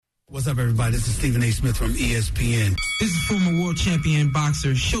What's up, everybody? This is Stephen A. Smith from ESPN. This is former world champion boxer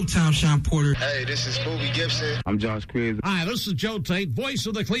Showtime Sean Porter. Hey, this is Bobby Gibson. I'm Josh Cruz. Hi, this is Joe Tate, voice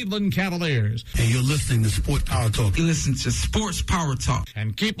of the Cleveland Cavaliers. And you're listening to Sports Power Talk. You listen to Sports Power Talk.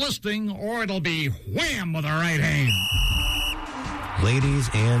 And keep listening, or it'll be wham with the right hand. Ladies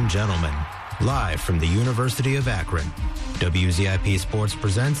and gentlemen, live from the University of Akron, WZIP Sports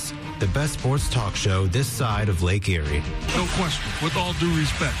presents the best sports talk show this side of Lake Erie. No question, with all due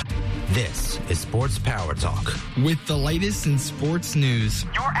respect. This is Sports Power Talk. With the latest in sports news.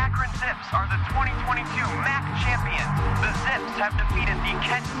 Your Akron Zips are the 2022 MAC champions. The Zips have defeated the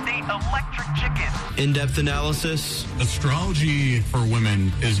Kent State Electric Chickens. In-depth analysis. Astrology for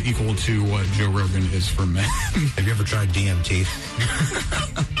women is equal to what Joe Rogan is for men. Have you ever tried DMT?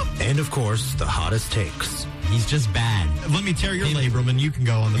 And, of course, the hottest takes. He's just bad. Let me tear your labrum and you can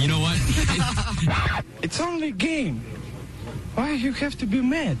go on the... You know what? It's only a game. Why you have to be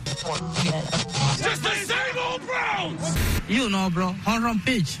mad? Just the same old Browns! You know, bro. Home run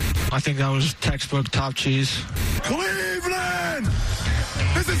pitch. I think that was textbook top cheese. Cleveland!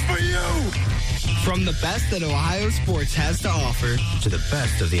 This is for you! From the best that Ohio sports has to offer to the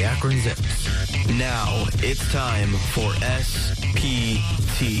best of the Akron Zips. Now it's time for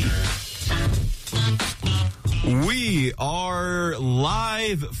SPT. We are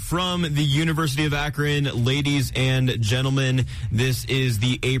live from the University of Akron, ladies and gentlemen. This is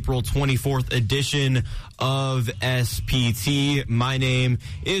the April 24th edition of SPT. My name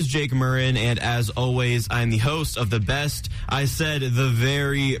is Jake Murrin, and as always, I'm the host of the best, I said the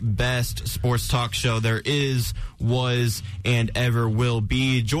very best sports talk show there is, was, and ever will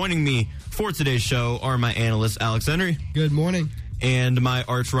be. Joining me for today's show are my analyst, Alex Henry. Good morning. And my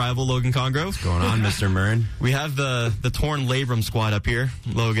arch rival, Logan Congrove. What's going on, Mr. Murrin? We have the torn labrum squad up here.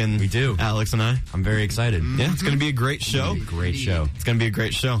 Logan. We do. Alex and I. I'm very excited. Yeah, it's going to be a great show. Great show. It's going to be a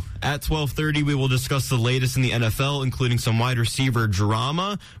great show. At 12:30, we will discuss the latest in the NFL, including some wide receiver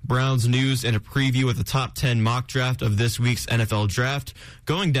drama, Browns news, and a preview of the top 10 mock draft of this week's NFL draft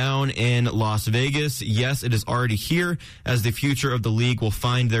going down in Las Vegas. Yes, it is already here, as the future of the league will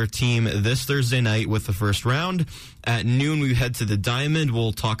find their team this Thursday night with the first round. At noon, we head to the Diamond.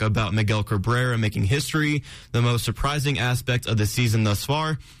 We'll talk about Miguel Cabrera making history, the most surprising aspect of the season thus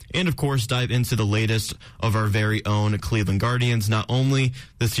far, and, of course, dive into the latest of our very own Cleveland Guardians, not only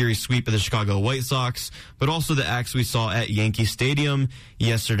the series sweep of the Chicago White Sox, but also the acts we saw at Yankee Stadium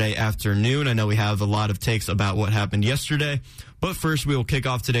yesterday afternoon. I know we have a lot of takes about what happened yesterday, but first we will kick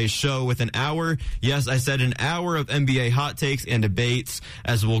off today's show with an hour. Yes, I said an hour of NBA hot takes and debates,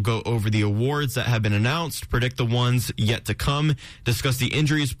 as we'll go over the awards that have been announced, predict the ones yet to come, discuss the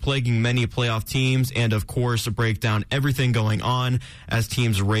injuries plaguing many playoff teams, and, of course, break down everything going on as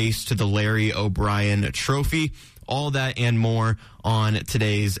teams race to the Larry O'Brien Trophy. All that and more on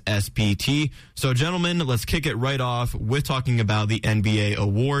today's SPT. So, gentlemen, let's kick it right off with talking about the NBA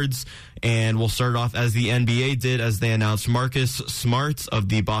awards. And we'll start off as the NBA did, as they announced Marcus Smart of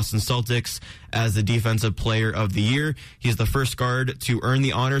the Boston Celtics as the Defensive Player of the Year. He's the first guard to earn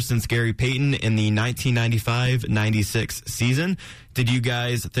the honor since Gary Payton in the 1995-96 season. Did you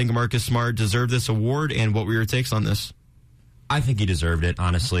guys think Marcus Smart deserved this award, and what were your takes on this? I think he deserved it,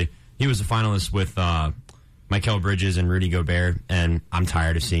 honestly. He was a finalist with Mikal Bridges and Rudy Gobert, and I'm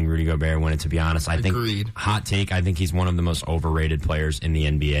tired of seeing Rudy Gobert win it, to be honest. Agreed. Hot take, I think he's one of the most overrated players in the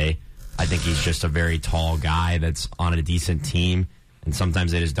NBA. I think he's just a very tall guy that's on a decent team, and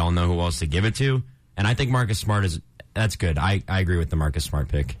sometimes they just don't know who else to give it to. And I think Marcus Smart that's good. I agree with the Marcus Smart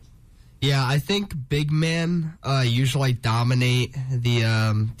pick. Yeah, I think big men usually dominate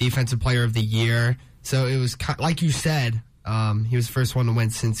the Defensive Player of the Year. So it was, like you said, he was the first one to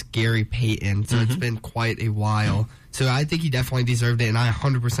win since Gary Payton, so it's been quite a while. So I think he definitely deserved it, and I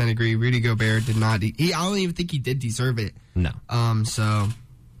 100% agree. Rudy Gobert did not. I don't even think he did deserve it. No. So,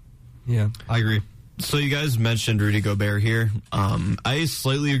 yeah, I agree. So you guys mentioned Rudy Gobert here. I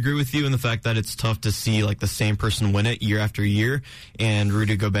slightly agree with you in the fact that it's tough to see like the same person win it year after year. And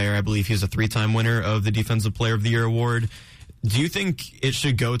Rudy Gobert, I believe he's a 3-time winner of the Defensive Player of the Year award. Do you think it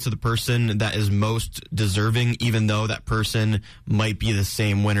should go to the person that is most deserving, even though that person might be the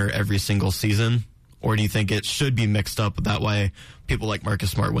same winner every single season? Or do you think it should be mixed up that way people like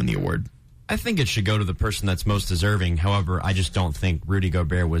Marcus Smart win the award? I think it should go to the person that's most deserving. However, I just don't think Rudy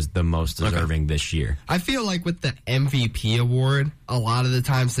Gobert was the most deserving this year. I feel like with the MVP award, a lot of the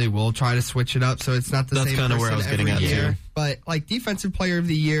times they will try to switch it up, so it's not the same person every year. That's kind of where I was getting at too. But like Defensive Player of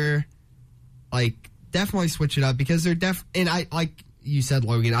the Year, like definitely switch it up because they're and I like you said,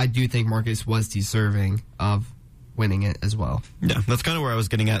 Logan, I do think Marcus was deserving of winning it as well. Yeah, that's kind of where I was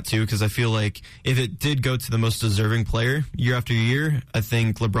getting at, too, because I feel like if it did go to the most deserving player year after year, I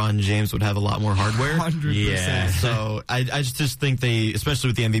think LeBron James would have a lot more hardware. 100%. Yeah. So I just think they, especially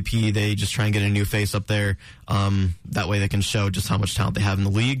with the MVP, they just try and get a new face up there. That way they can show just how much talent they have in the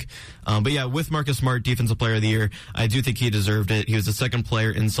league. But yeah, with Marcus Smart, Defensive Player of the Year, I do think he deserved it. He was the second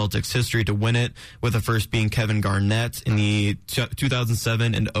player in Celtics history to win it, with the first being Kevin Garnett in the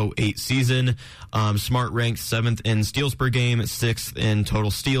 2007 and 08 season. Smart ranked 7th in steals per game, 6th in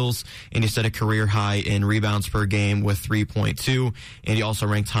total steals, and he set a career high in rebounds per game with 3.2, and he also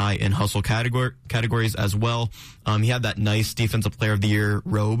ranked high in hustle categories as well. He had that nice Defensive Player of the Year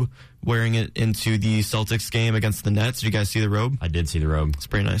robe, wearing it into the Celtics game against the Nets. Did you guys see the robe? I did see the robe. It's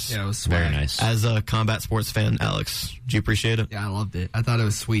pretty nice. Yeah, it was swag. Very nice. As a combat sports fan, Alex, did you appreciate it? Yeah, I loved it. I thought it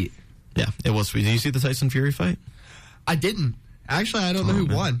was sweet. Yeah, it was sweet. Did you see the Tyson Fury fight? I didn't. Actually, I don't know who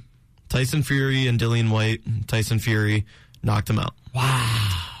won. Tyson Fury and Dillian White. Tyson Fury knocked him out.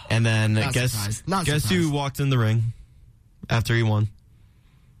 Wow. And then Not guess surprised. who walked in the ring after he won?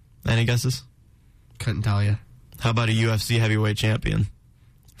 Any guesses? Couldn't tell you. How about a UFC heavyweight champion?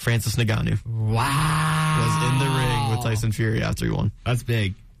 Francis Ngannou. Wow. Was in the ring with Tyson Fury after he won. That's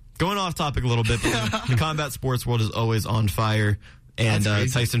big. Going off topic a little bit, but the combat sports world is always on fire. And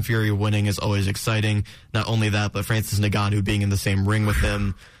Tyson Fury winning is always exciting. Not only that, but Francis Ngannou being in the same ring with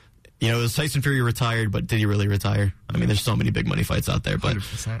him. You know, is Tyson Fury retired, but did he really retire? I mean, there's so many big money fights out there. But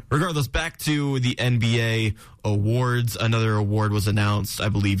 100%. Regardless, back to the NBA awards. Another award was announced, I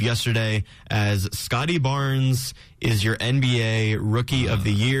believe, yesterday, as Scottie Barnes is your NBA Rookie of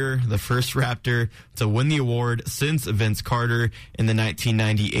the Year, the first Raptor to win the award since Vince Carter in the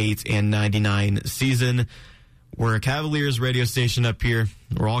 1998 and 99 season. We're a Cavaliers radio station up here.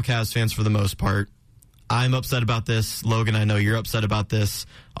 We're all Cavs fans for the most part. I'm upset about this. Logan, I know you're upset about this.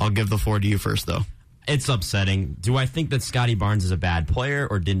 I'll give the floor to you first, though. It's upsetting. Do I think that Scottie Barnes is a bad player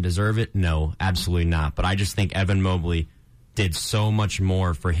or didn't deserve it? No, absolutely not. But I just think Evan Mobley did so much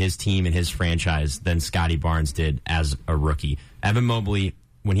more for his team and his franchise than Scottie Barnes did as a rookie. Evan Mobley,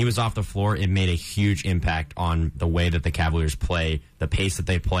 when he was off the floor, it made a huge impact on the way that the Cavaliers play, the pace that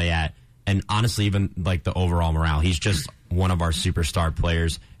they play at, and honestly, even like the overall morale. He's just one of our superstar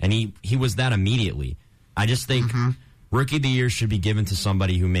players, and he was that immediately. I just think Rookie of the Year should be given to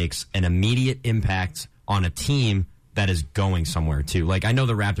somebody who makes an immediate impact on a team that is going somewhere, too. Like, I know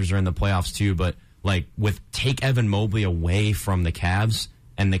the Raptors are in the playoffs, too, but, like, take Evan Mobley away from the Cavs,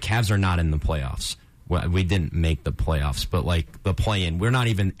 and the Cavs are not in the playoffs. Well, we didn't make the playoffs, but, like, the play-in. We're not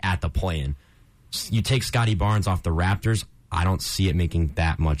even at the play-in. You take Scottie Barnes off the Raptors, I don't see it making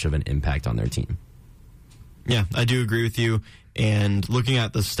that much of an impact on their team. Yeah, I do agree with you. And looking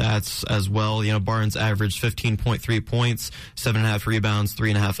at the stats as well, you know, Barnes averaged 15.3 points, 7.5 rebounds,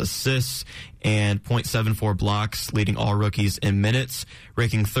 3.5 assists, and 0.74 blocks, leading all rookies in minutes,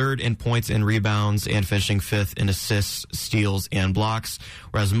 ranking third in points and rebounds, and finishing fifth in assists, steals, and blocks.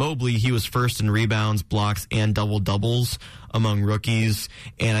 Whereas Mobley, he was first in rebounds, blocks, and double-doubles among rookies.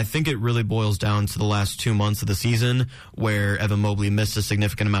 And I think it really boils down to the last 2 months of the season where Evan Mobley missed a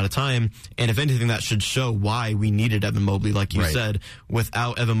significant amount of time. And if anything, that should show why we needed Evan Mobley, like you said.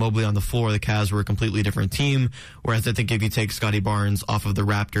 Without Evan Mobley on the floor, the Cavs were a completely different team. Whereas I think if you take Scottie Barnes off of the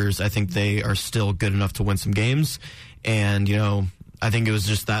Raptors, I think they are still good enough to win some games. And, you know, I think it was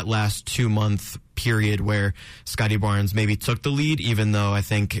just that last 2 month period where Scottie Barnes maybe took the lead, even though I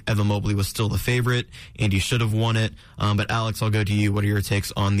think Evan Mobley was still the favorite and he should have won it. But Alex, I'll go to you. What are your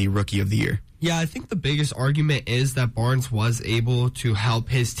takes on the Rookie of the Year? Yeah, I think the biggest argument is that Barnes was able to help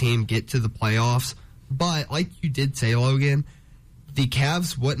his team get to the playoffs. But like you did say, Logan, the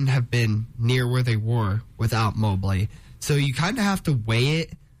Cavs wouldn't have been near where they were without Mobley. So you kind of have to weigh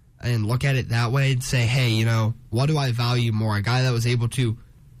it and look at it that way and say, hey, you know, what do I value more? A guy that was able to,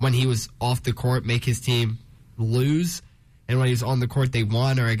 when he was off the court, make his team lose, and when he was on the court, they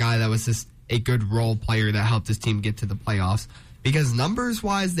won, or a guy that was just a good role player that helped his team get to the playoffs? Because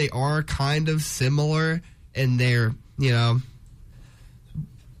numbers-wise, they are kind of similar, and they're, you know,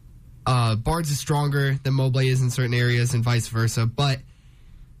 Barnes is stronger than Mobley is in certain areas and vice versa, but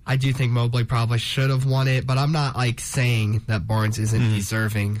I do think Mobley probably should have won it, but I'm not, like, saying that Barnes isn't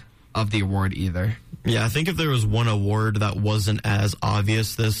deserving of the award either. Yeah, I think if there was one award that wasn't as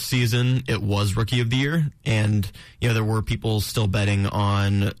obvious this season, it was Rookie of the Year. And, you know, there were people still betting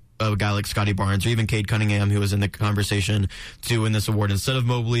on a guy like Scottie Barnes or even Cade Cunningham, who was in the conversation to win this award instead of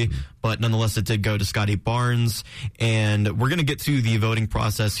Mobley. But nonetheless, it did go to Scottie Barnes. And we're going to get to the voting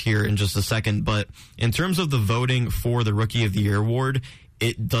process here in just a second. But in terms of the voting for the Rookie of the Year award,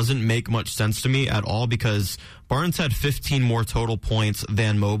 it doesn't make much sense to me at all because Barnes had 15 more total points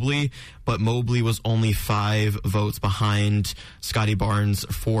than Mobley, but Mobley was only 5 votes behind Scottie Barnes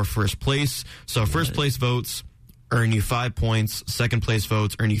for first place. So first place votes earn you 5 points, second place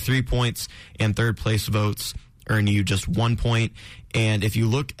votes earn you 3 points, and third place votes earn you just 1 point. And if you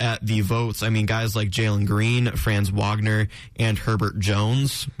look at the votes, I mean, guys like Jalen Green, Franz Wagner, and Herbert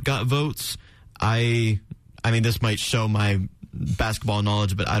Jones got votes. I mean, this might show my basketball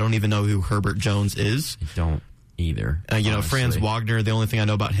knowledge, but I don't even know who Herbert Jones is. I don't either. Franz Wagner, the only thing I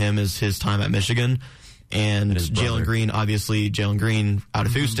know about him is his time at Michigan. And Jalen Green, obviously Jalen Green out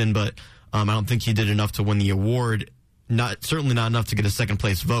of Houston, but I don't think he did enough to win the award. Certainly not enough to get a second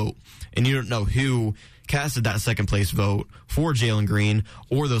place vote. And you don't know who casted that second place vote for Jalen Green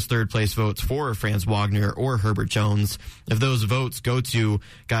or those third place votes for Franz Wagner or Herbert Jones. If those votes go to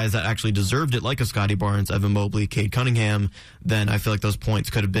guys that actually deserved it, like a Scottie Barnes, Evan Mobley, Cade Cunningham, then I feel like those points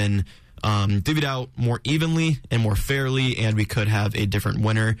could have been divvied out more evenly and more fairly, and we could have a different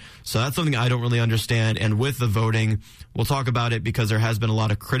winner. So that's something I don't really understand. And with the voting, we'll talk about it because there has been a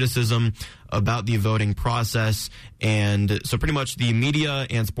lot of criticism about the voting process. And so pretty much the media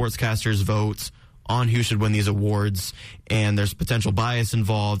and sportscasters vote on who should win these awards, and there's potential bias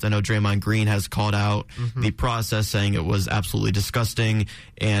involved. I know Draymond Green has called out the process, saying it was absolutely disgusting,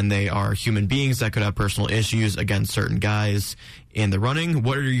 and they are human beings that could have personal issues against certain guys in the running.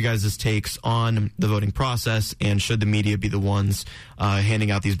 What are you guys' takes on the voting process, and should the media be the ones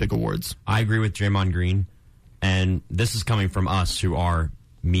handing out these big awards? I agree with Draymond Green, and this is coming from us who are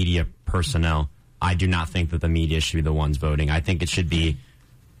media personnel. I do not think that the media should be the ones voting. I think it should be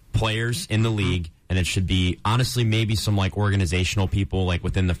players in the league, and it should be, honestly, maybe some like organizational people like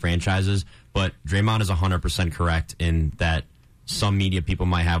within the franchises. But Draymond is 100% correct in that some media people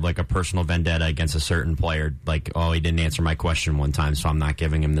might have like a personal vendetta against a certain player. Like, oh, he didn't answer my question one time, so I'm not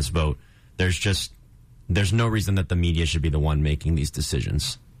giving him this vote. There's no reason that the media should be the one making these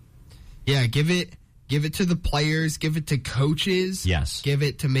decisions. Yeah, give it to the players, give it to coaches. Yes. Give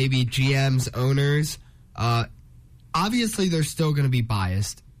it to maybe GMs, owners. Obviously, they're still going to be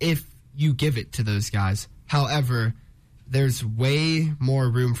biased if you give it to those guys. However, there's way more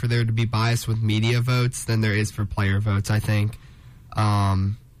room for there to be bias with media votes than there is for player votes, I think.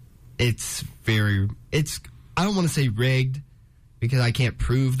 I don't want to say rigged because I can't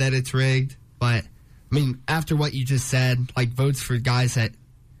prove that it's rigged, but I mean, after what you just said, like votes for guys that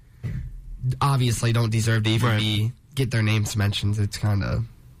obviously don't deserve to even get their names mentioned, it's kind of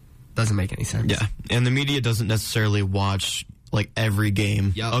doesn't make any sense. Yeah, and the media doesn't necessarily watch like every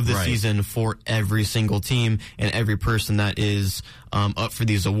game of the season for every single team and every person that is up for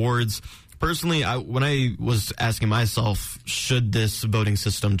these awards. Personally, when I was asking myself, should this voting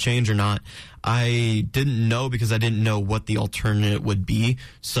system change or not, I didn't know because I didn't know what the alternative would be.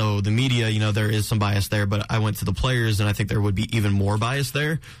 So the media, there is some bias there, but I went to the players and I think there would be even more bias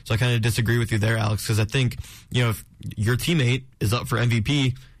there. So I kind of disagree with you there, Alex, because I think, if your teammate is up for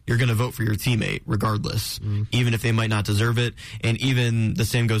MVP, you're going to vote for your teammate regardless, even if they might not deserve it. And even the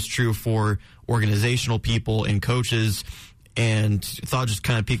same goes true for organizational people and coaches. And thought just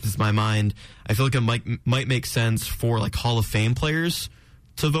kind of peeked into my mind. I feel like it might make sense for like Hall of Fame players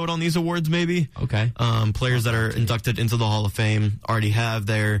to vote on these awards, maybe. Okay. Players that are inducted into the Hall of Fame already have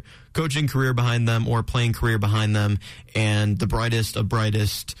their coaching career behind them or playing career behind them, and the brightest of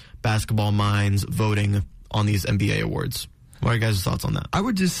brightest basketball minds voting on these NBA awards. What are your guys' thoughts on that? I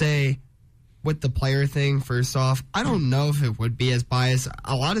would just say, with the player thing, first off, I don't know if it would be as biased.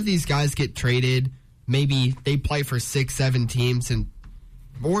 A lot of these guys get traded. Maybe they play for 6-7 teams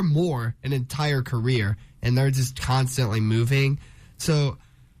or more an entire career, and they're just constantly moving. So,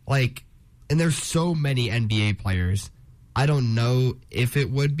 and there's so many NBA players. I don't know if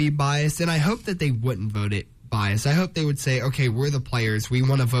it would be biased, and I hope that they wouldn't vote it biased. I hope they would say, okay, we're the players. We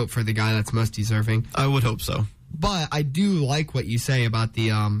want to vote for the guy that's most deserving. I would hope so. But I do like what you say about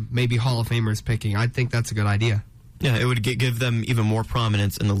the maybe Hall of Famers picking. I think that's a good idea. Yeah, it would give them even more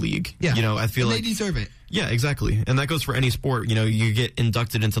prominence in the league. Yeah, I feel and like they deserve it. Yeah, exactly. And that goes for any sport. You get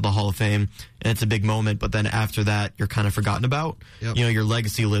inducted into the Hall of Fame, and it's a big moment, but then after that, you're kind of forgotten about. Yep. Your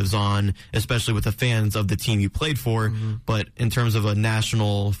legacy lives on, especially with the fans of the team you played for. Mm-hmm. But in terms of a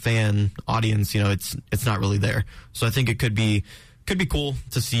national fan audience, it's not really there. So I think it could be cool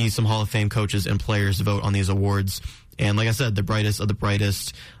to see some Hall of Fame coaches and players vote on these awards. And like I said, the brightest of the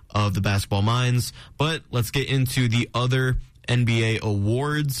brightest of the basketball minds. But let's get into the other NBA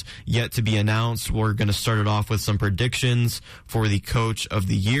awards yet to be announced. We're going to start it off with some predictions for the Coach of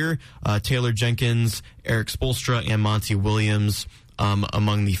the Year. Taylor Jenkins, Eric Spoelstra, and Monty Williams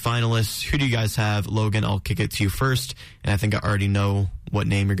among the finalists. Who do you guys have? Logan, I'll kick it to you first, and I think I already know what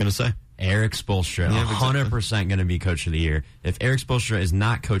name you're going to say. Eric Spoelstra, 100% going to be Coach of the Year. If Eric Spoelstra is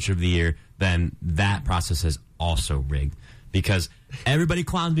not Coach of the Year, then that process is also rigged. Because everybody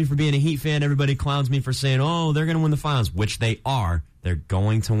clowns me for being a Heat fan. Everybody clowns me for saying, oh, they're going to win the finals, which they are. They're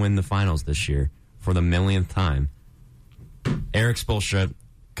going to win the finals this year for the millionth time. Eric Spoelstra,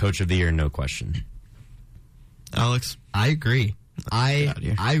 Coach of the Year, no question. Alex? I agree.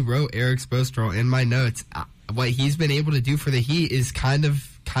 I wrote Eric Spoelstra in my notes. What he's been able to do for the Heat is kind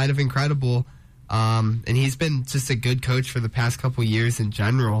of incredible. And he's been just a good coach for the past couple years in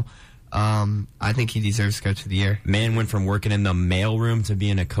general. I think he deserves Coach of the Year. Man went from working in the mailroom to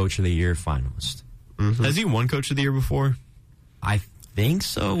being a Coach of the Year finalist. Mm-hmm. Has he won Coach of the Year before? I think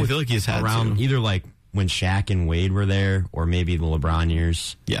so. I feel like he's had around to. Either like when Shaq and Wade were there or maybe the LeBron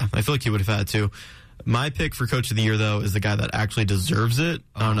years. Yeah, I feel like he would have had to. My pick for Coach of the Year, though, is the guy that actually deserves it.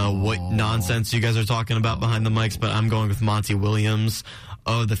 I don't know what nonsense you guys are talking about behind the mics, but I'm going with Monty Williams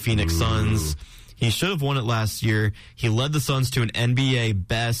of the Phoenix Suns. He should have won it last year. He led the Suns to an NBA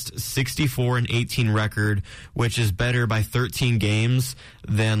best 64-18 record, which is better by 13 games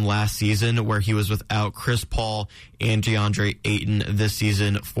than last season, where he was without Chris Paul and DeAndre Ayton this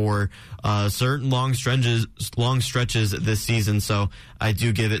season for certain long stretches this season. So I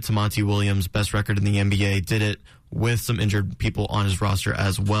do give it to Monty Williams, best record in the NBA. Did it with some injured people on his roster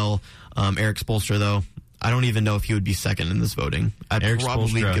as well. Eric Spoelstra, though, I don't even know if he would be second in this voting. I'd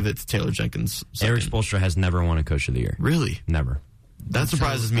probably give it to Taylor Jenkins. Second. Eric Spoelstra has never won a Coach of the Year. Really? Never. That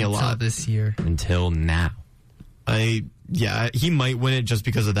surprises me a lot. Until this year. Until now. He might win it just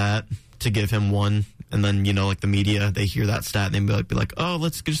because of that, to give him one. And then, like the media, they hear that stat and they'd be like, oh,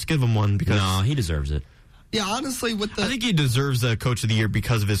 let's just give him one. Because no, he deserves it. Yeah, honestly, I think he deserves a Coach of the Year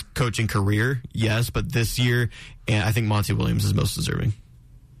because of his coaching career, yes. But this year, and I think Monty Williams is most deserving.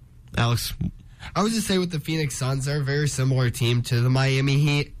 Alex? I would just say with the Phoenix Suns, they're a very similar team to the Miami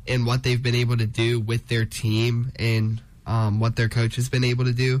Heat in what they've been able to do with their team and what their coach has been able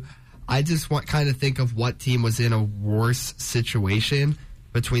to do. I just kind of think of what team was in a worse situation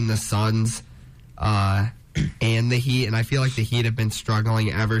between the Suns and the Heat, and I feel like the Heat have been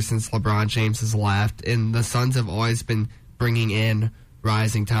struggling ever since LeBron James has left, and the Suns have always been bringing in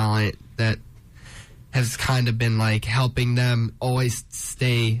rising talent that has kind of been like helping them always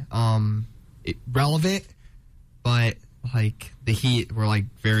stay relevant, but like the Heat were like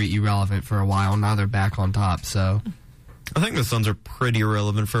very irrelevant for a while. Now they're back on top. So I think the Suns are pretty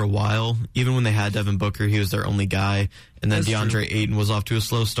irrelevant for a while. Even when they had Devin Booker, he was their only guy, and then DeAndre Ayton was off to a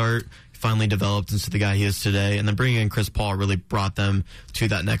slow start. Finally developed into the guy he is today, and then bringing in Chris Paul really brought them to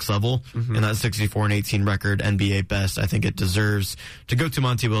that next level. Mm-hmm. And that 64-18 record, NBA best, I think it deserves to go to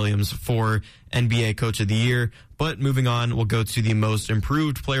Monty Williams for NBA Coach of the Year. But moving on, we'll go to the most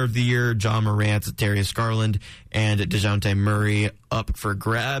improved player of the year, Ja Morant, Darius Garland, and DeJounte Murray up for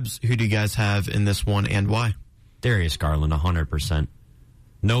grabs. Who do you guys have in this one and why? Darius Garland, 100%.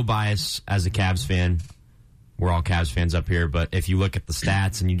 No bias as a Cavs fan. We're all Cavs fans up here, but if you look at the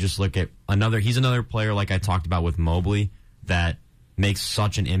stats and you just look at he's another player like I talked about with Mobley that makes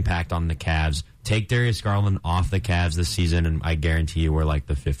such an impact on the Cavs. Take Darius Garland off the Cavs this season, and I guarantee you we're like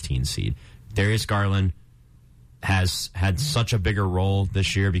the 15 seed. Darius Garland has had such a bigger role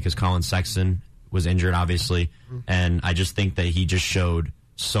this year because Colin Sexton was injured, obviously, and I just think that he just showed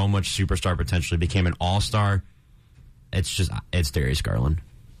so much superstar potential. He became an all-star. It's Darius Garland.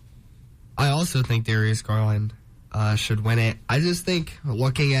 I also think Darius Garland should win it. I just think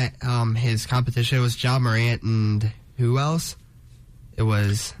looking at his competition, it was Ja Morant and who else? It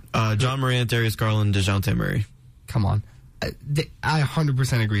was Ja Morant, Darius Garland, DeJounte Murray. Come on. I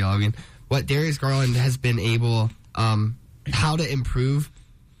 100% agree, Logan. What Darius Garland has been able, how to improve,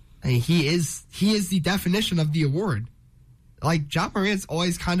 he is the definition of the award. Like, Ja Morant's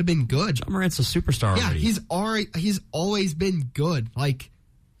always kind of been good. Ja Morant's a superstar already. Yeah, he's always been good. Like,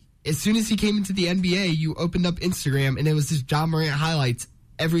 as soon as he came into the NBA, you opened up Instagram, and it was just Ja Morant highlights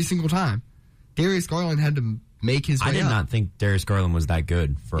every single time. Darius Garland had to make his way up. I did not think Darius Garland was that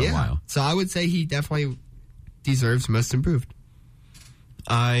good for a while. So I would say he definitely deserves most improved.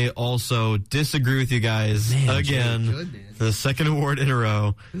 I also disagree with you guys again. The second award in a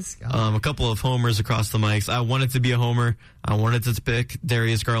row. A couple of homers across the mics. I wanted to be a homer. I wanted to pick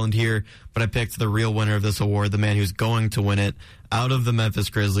Darius Garland here, but I picked the real winner of this award, the man who's going to win it, out of the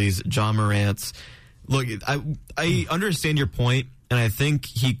Memphis Grizzlies, Ja Morant. Look, I understand your point and I think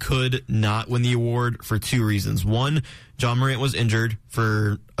he could not win the award for two reasons. One, John Morant was injured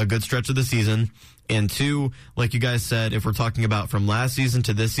for a good stretch of the season. And two, like you guys said, if we're talking about from last season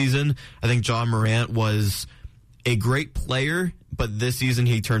to this season, I think John Morant was a great player, but this season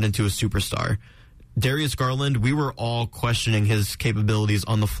he turned into a superstar. Darius Garland, we were all questioning his capabilities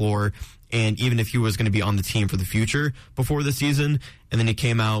on the floor, and even if he was going to be on the team for the future before the season, and then he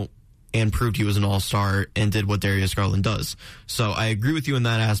came out and proved he was an all-star and did what Darius Garland does. So I agree with you in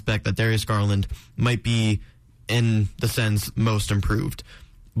that aspect that Darius Garland might be, in the sense, most improved.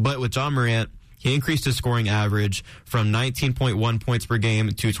 But with John Morant, he increased his scoring average from 19.1 points per game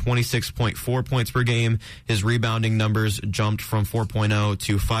to 26.4 points per game. His rebounding numbers jumped from 4.0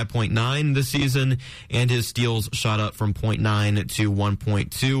 to 5.9 this season, and his steals shot up from 0.9 to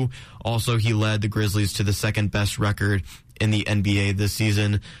 1.2. Also, he led the Grizzlies to the second best record in the NBA this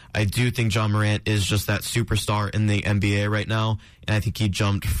season. I do think John Morant is just that superstar in the NBA right now, and I think he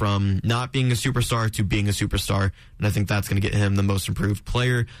jumped from not being a superstar to being a superstar, and I think that's going to get him the most improved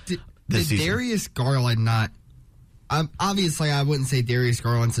player. Did Darius Garland not? Obviously, I wouldn't say Darius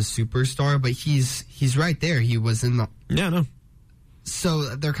Garland's a superstar, but he's right there. He was in the. Yeah, no.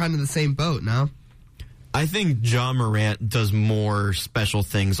 So they're kind of the same boat, no? I think John Morant does more special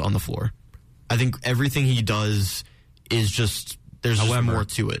things on the floor. I think everything he does is just there's just more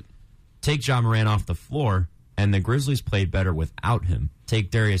to it. Take John Morant off the floor, and the Grizzlies played better without him. Take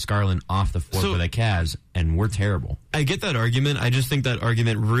Darius Garland off the floor for the Cavs, and we're terrible. I get that argument. I just think that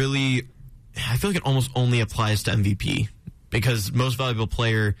argument really, I feel like it almost only applies to MVP. Because most valuable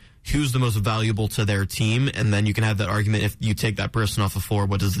player, who's the most valuable to their team? And then you can have that argument if you take that person off the floor,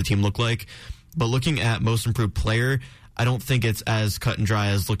 what does the team look like? But looking at most improved player, I don't think it's as cut and dry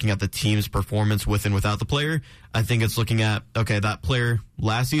as looking at the team's performance with and without the player. I think it's looking at, okay, that player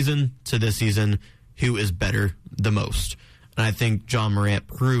last season to this season, who is better the most? And I think John Morant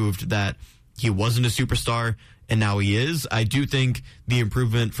proved that he wasn't a superstar, and now he is. I do think the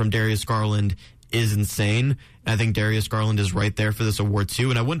improvement from Darius Garland is insane. I think Darius Garland is right there for this award, too.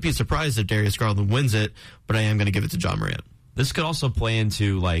 And I wouldn't be surprised if Darius Garland wins it, but I am going to give it to John Morant. This could also play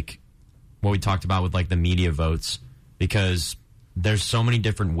into, like, what we talked about with, like, the media votes, because there's so many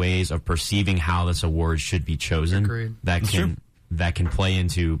different ways of perceiving how this award should be chosen. Agreed. that can play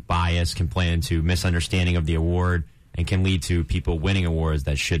into bias, can play into misunderstanding of the award, and can lead to people winning awards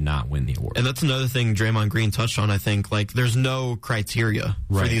that should not win the award. And that's another thing Draymond Green touched on, I think. Like, there's no criteria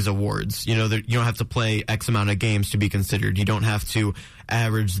for these awards. You know, you don't have to play X amount of games to be considered. You don't have to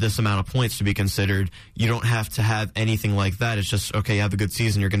average this amount of points to be considered. You don't have to have anything like that. It's just, okay, you have a good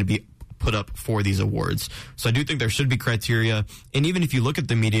season, you're going to be put up for these awards. So I do think there should be criteria. And even if you look at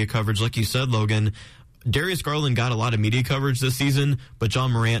the media coverage, like you said, Logan, Darius Garland got a lot of media coverage this season, but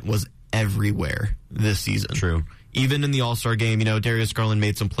John Morant was everywhere this season. True. Even in the All-Star game, you know, Darius Garland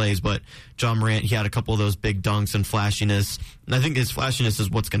made some plays, but John Morant, he had a couple of those big dunks and flashiness. And I think his flashiness is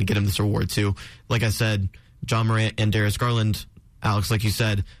what's going to get him this award, too. Like I said, John Morant and Darius Garland, Alex, like you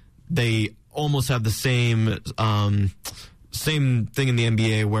said, they almost have the same thing in the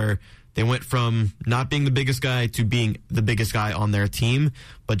NBA where they went from not being the biggest guy to being the biggest guy on their team.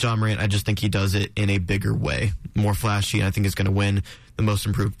 But John Morant, I just think he does it in a bigger way, more flashy, and I think is going to win the most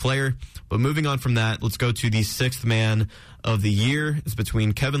improved player. But moving on from that, let's go to the sixth man of the year. It's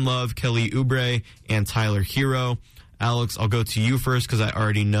between Kevin Love, Kelly Oubre, and Tyler Hero. Alex, I'll go to you first because I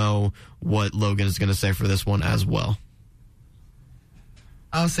already know what Logan is going to say for this one as well.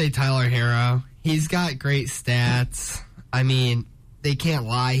 I'll say Tyler Hero. He's got great stats. I mean, they can't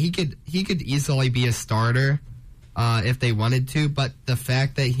lie. He could easily be a starter if they wanted to, but the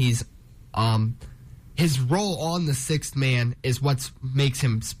fact that he's his role on the sixth man is what makes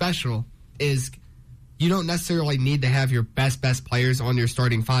him special. Is you don't necessarily need to have your best players on your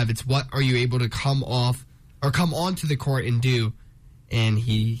starting five. It's what are you able to come onto the court and do, and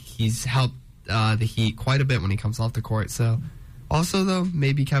he's helped the Heat quite a bit when he comes off the court. So also though,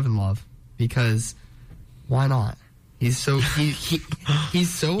 maybe Kevin Love, because why not? He's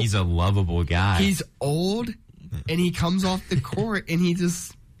a lovable guy. He's old, and he comes off the court, and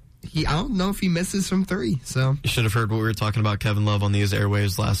I don't know if he misses from three. So you should have heard what we were talking about Kevin Love on these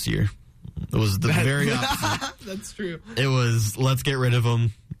airwaves last year. It was the very opposite. That's true. It was, let's get rid of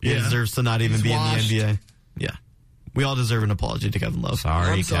him. He deserves to not even be washed. in the NBA. Yeah. We all deserve an apology to Kevin Love.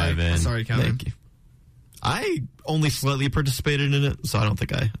 Sorry, Kevin. Sorry, Kevin. Thank you. I only slightly participated in it, so I don't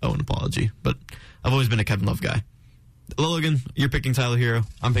think I owe an apology. But I've always been a Kevin Love guy. Logan, you're picking Tyler Hero.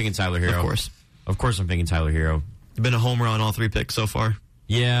 I'm picking Tyler Hero. Of course I'm picking Tyler Hero. You've been a homer on all three picks so far.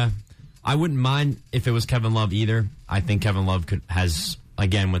 Yeah. I wouldn't mind if it was Kevin Love either. I think Kevin Love has,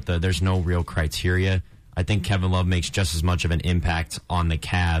 again, there's no real criteria. I think Kevin Love makes just as much of an impact on the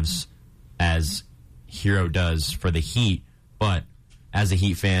Cavs as Hero does for the Heat. But as a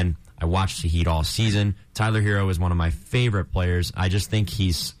Heat fan, I watched the Heat all season. Tyler Hero is one of my favorite players. I just think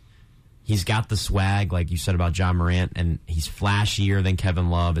he's got the swag, like you said about John Morant, and he's flashier than Kevin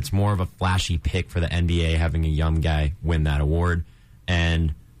Love. It's more of a flashy pick for the NBA having a young guy win that award.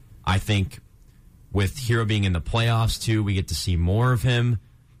 And I think with Hero being in the playoffs, too, we get to see more of him.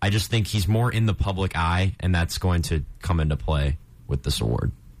 I just think he's more in the public eye, and that's going to come into play with this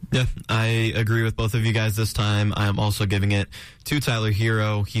award. Yeah, I agree with both of you guys this time. I'm also giving it to Tyler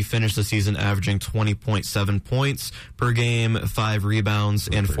Hero. He finished the season averaging 20.7 points per game, 5 rebounds,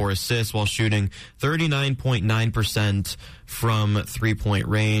 and 4 assists while shooting 39.9% from three-point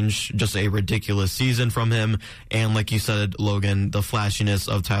range. Just a ridiculous season from him. And like you said, Logan, the flashiness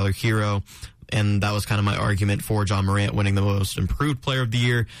of Tyler Hero. And that was kind of my argument for John Morant winning the most improved player of the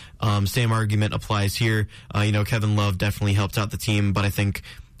year. Same argument applies here. Kevin Love definitely helped out the team, but I think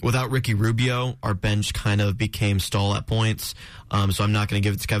without Ricky Rubio, our bench kind of became stall at points. So I'm not going to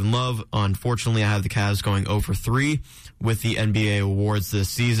give it to Kevin Love. Unfortunately, I have the Cavs going 0-3 with the NBA awards this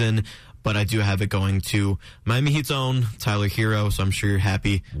season, but I do have it going to Miami Heat's own Tyler Hero, so I'm sure you're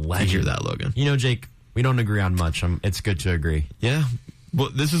happy to hear that, Logan. Jake, we don't agree on much. It's good to agree. Yeah. Well,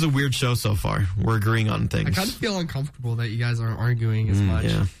 this is a weird show so far. We're agreeing on things. I kind of feel uncomfortable that you guys aren't arguing as much.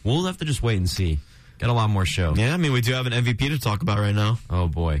 Yeah. We'll have to just wait and see. Got a lot more show. Yeah, we do have an MVP to talk about right now. Oh,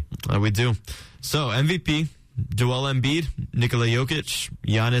 boy. We do. So, MVP, Joel Embiid, Nikola Jokic,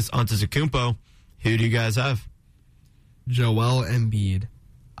 Giannis Antetokounmpo. Who do you guys have? Joel Embiid.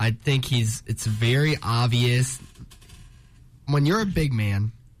 I think it's very obvious. When you're a big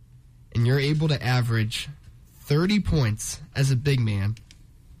man and you're able to average 30 points as a big man,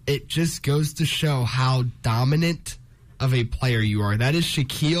 it just goes to show how dominant of a player you are. That is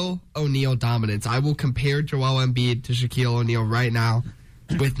Shaquille O'Neal dominance. I will compare Joel Embiid to Shaquille O'Neal right now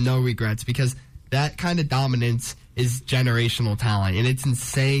with no regrets, because that kind of dominance is generational talent, and it's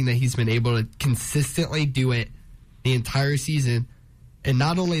insane that he's been able to consistently do it the entire season. And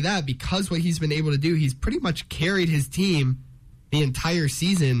not only that, because what he's been able to do, he's pretty much carried his team the entire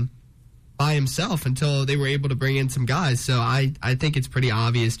season by himself until they were able to bring in some guys. So I think it's pretty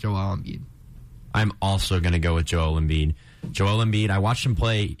obvious Joel Embiid. I'm also going to go with Joel Embiid. Joel Embiid, I watched him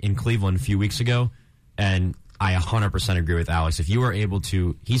play in Cleveland a few weeks ago, and I 100% agree with Alex. If you were able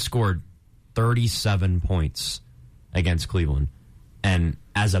to, he scored 37 points against Cleveland. And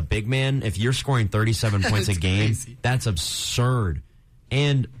as a big man, if you're scoring 37 points a game, crazy. That's absurd.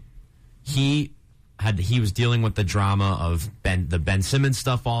 And he was dealing with the drama of the Ben Simmons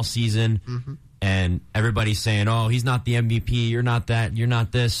stuff all season, and everybody's saying, oh, he's not the MVP, you're not that, you're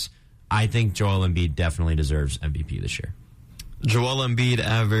not this. I think Joel Embiid definitely deserves MVP this year. Joel Embiid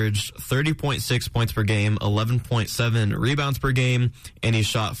averaged 30.6 points per game, 11.7 rebounds per game, and he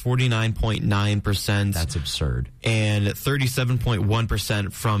shot 49.9%. That's absurd. And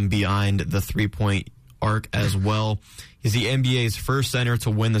 37.1% from behind the three-point arc as well. He's the NBA's first center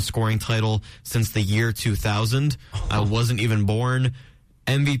to win the scoring title since the year 2000. I wasn't even born.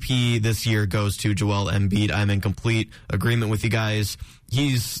 MVP this year goes to Joel Embiid. I'm in complete agreement with you guys.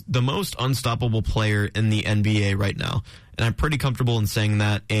 He's the most unstoppable player in the NBA right now. And I'm pretty comfortable in saying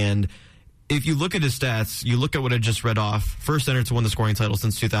that. And if you look at his stats, you look at what I just read off, first center to win the scoring title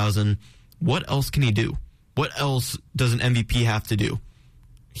since 2000, what else can he do? What else does an MVP have to do?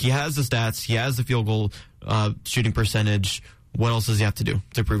 He has the stats. He has the field goal shooting percentage. What else does he have to do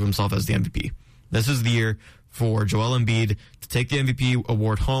to prove himself as the MVP? This is the year for Joel Embiid to take the MVP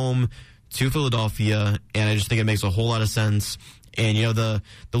award home to Philadelphia, and I just think it makes a whole lot of sense. And, the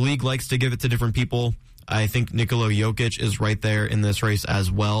league likes to give it to different people. I think Nikola Jokic is right there in this race as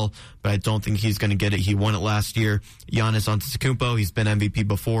well, but I don't think he's going to get it. He won it last year. Giannis Antetokounmpo, he's been MVP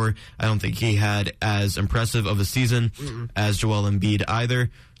before. I don't think he had as impressive of a season as Joel Embiid either.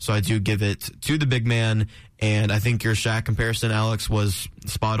 So I do give it to the big man, and I think your Shaq comparison, Alex, was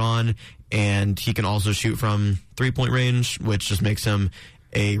spot on, and he can also shoot from three-point range, which just makes him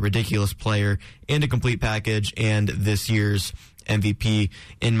a ridiculous player and a complete package, and this year's MVP,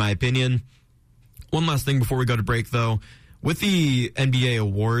 in my opinion. One last thing before we go to break, though. With the NBA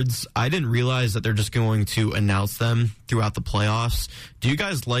awards, I didn't realize that they're just going to announce them throughout the playoffs. Do you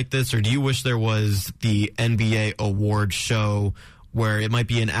guys like this, or do you wish there was the NBA award show where it might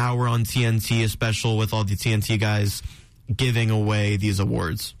be an hour on TNT, a special with all the TNT guys giving away these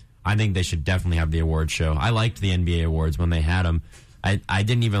awards? I think they should definitely have the award show. I liked the NBA awards when they had them. I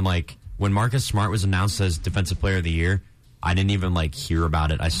didn't even when Marcus Smart was announced as Defensive Player of the Year, I didn't even hear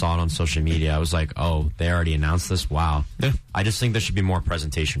about it. I saw it on social media. I was like, oh, they already announced this? Wow. Yeah. I just think there should be more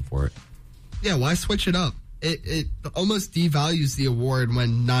presentation for it. Yeah, why switch it up? It almost devalues the award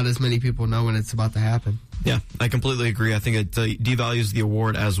when not as many people know when it's about to happen. Yeah, I completely agree. I think it devalues the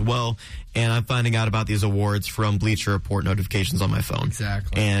award as well. And I'm finding out about these awards from Bleacher Report notifications on my phone.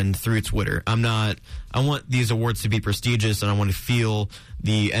 Exactly. And through Twitter. I want these awards to be prestigious, and I want to feel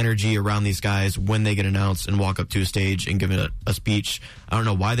the energy around these guys when they get announced and walk up to a stage and give it a speech. I don't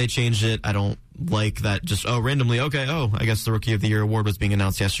know why they changed it. I don't like that just, randomly, I guess the Rookie of the Year award was being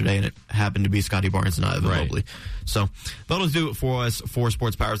announced yesterday, and it happened to be Scottie Barnes and Evan Mobley. So that'll do it for us for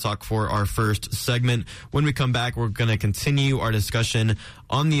Sports Power Talk for our first segment. When we come back, we're going to continue our discussion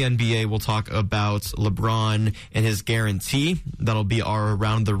on the NBA. We'll talk about LeBron and his guarantee. That'll be our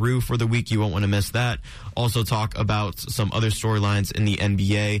Around the Roo for the week. You won't want to miss that. Also talk about some other storylines in the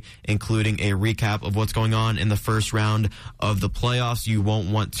NBA, including a recap of what's going on in the first round of the playoffs. You won't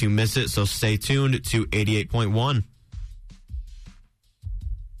want to miss it, so stay tuned to 88.1.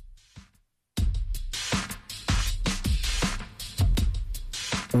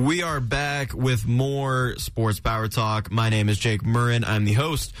 We are back with more Sports Power Talk. My name is Jake Murrin. I'm the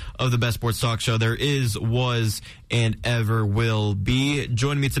host of the best sports talk show there is, was, and ever will be.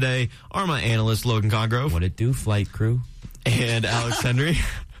 Joining me today are my analysts, Logan Congrove. What it do, flight crew? And Alex Henry.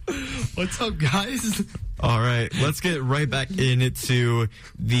 What's up, guys? All right, let's get right back into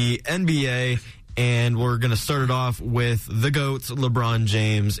the NBA. And we're going to start it off with the GOAT, LeBron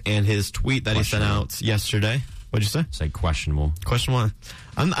James, and his tweet that he sent out yesterday. What'd you say? Say questionable. Questionable.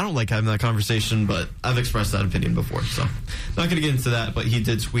 I don't like having that conversation, but I've expressed that opinion before, so not going to get into that. But he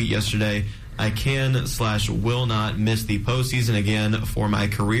did tweet yesterday, I can/will not miss the postseason again for my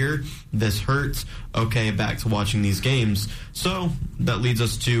career. This hurts. Okay, back to watching these games. So that leads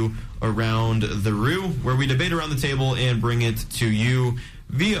us to Around the Roo, where we debate around the table and bring it to you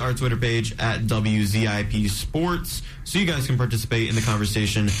via our Twitter page at WZIP Sports, so you guys can participate in the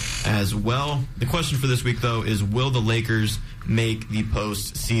conversation as well. The question for this week, though, is will the Lakers make the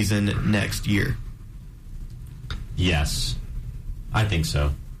postseason next year? Yes, I think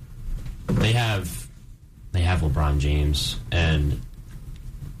so. They have LeBron James, and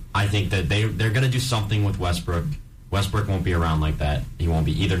I think that they're going to do something with Westbrook. Westbrook won't be around like that. He won't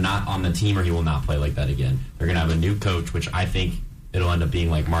be either not on the team or he will not play like that again. They're going to have a new coach, which I think it'll end up being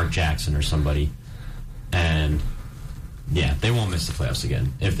like Mark Jackson or somebody. And, yeah, they won't miss the playoffs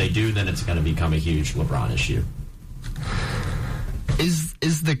again. If they do, then it's going to become a huge LeBron issue.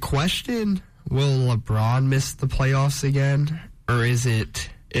 Is the question, will LeBron miss the playoffs again? Or is it...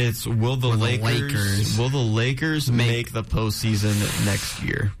 It's will the Lakers make the postseason next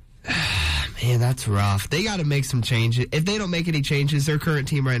year? Man, that's rough. They got to make some changes. If they don't make any changes, their current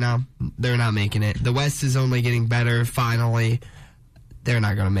team right now, they're not making it. The West is only getting better, finally. They're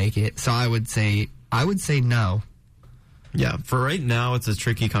not going to make it. So I would say no. Yeah, for right now, it's a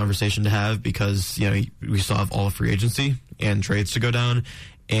tricky conversation to have because, we still have all free agency and trades to go down.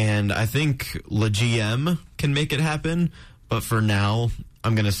 And I think the GM can make it happen. But for now,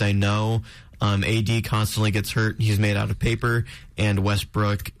 I'm going to say no. AD constantly gets hurt. He's made out of paper. And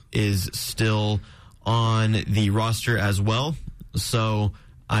Westbrook is still on the roster as well. So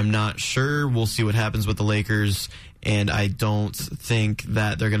I'm not sure. We'll see what happens with the Lakers. And I don't think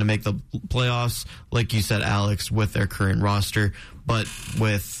that they're going to make the playoffs, like you said, Alex, with their current roster. But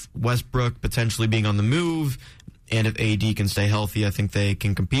with Westbrook potentially being on the move, and if AD can stay healthy, I think they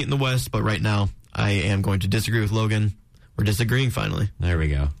can compete in the West. But right now, I am going to disagree with Logan. We're disagreeing finally. There we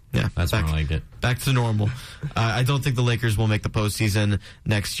go. Yeah, that's more like it. Back to normal. I don't think the Lakers will make the postseason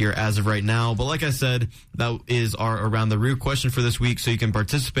next year as of right now. But like I said, that is our Around the Roo question for this week, so you can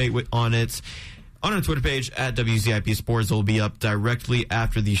participate on it on our Twitter page at WZIP Sports. It will be up directly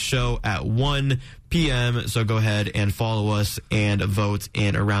after the show at 1 p.m. So go ahead and follow us and vote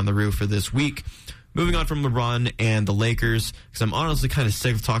in Around the Roo for this week. Moving on from LeBron and the Lakers, because I'm honestly kind of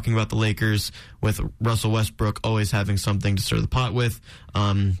sick of talking about the Lakers with Russell Westbrook always having something to stir the pot with.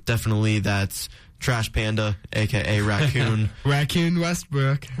 Definitely that's Trash Panda, a.k.a. Raccoon. Raccoon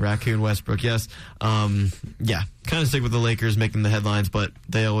Westbrook. Raccoon Westbrook, yes. Yeah, kind of sick with the Lakers making the headlines, but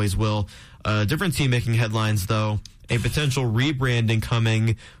they always will. A different team making headlines, though. A potential rebranding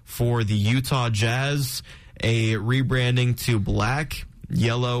coming for the Utah Jazz. A rebranding to black,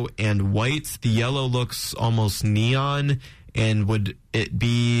 yellow, and white. The yellow looks almost neon. And would it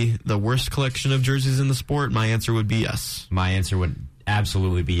be the worst collection of jerseys in the sport? My answer would be yes. My answer would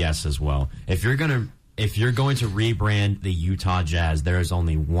absolutely be yes as well. If you're going to rebrand the Utah Jazz, there is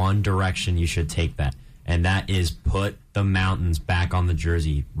only one direction you should take that, and that is put the mountains back on the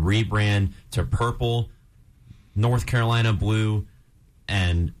jersey. Rebrand to purple, North Carolina blue,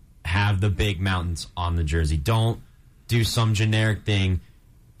 and have the big mountains on the jersey. Don't do some generic thing.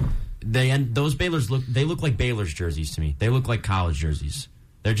 those Baylor's look like Baylor's jerseys to me. They look like college jerseys.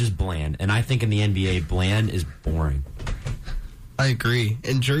 They're just bland. And I think in the NBA, bland is boring. I agree.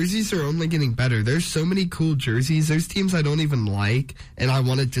 And jerseys are only getting better. There's so many cool jerseys. There's teams I don't even like, and I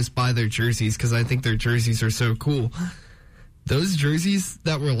want to just buy their jerseys because I think their jerseys are so cool. Those jerseys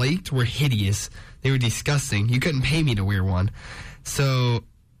that were leaked were hideous. They were disgusting. You couldn't pay me to wear one. So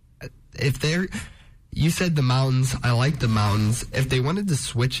you said the mountains. I like the mountains. If they wanted to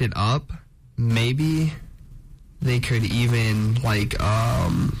switch it up, maybe they could even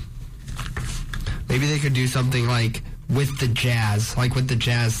maybe they could do something like with the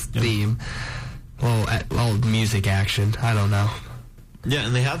jazz, theme. Well, music action. I don't know. Yeah,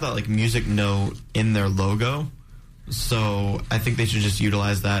 and they have that music note in their logo. So I think they should just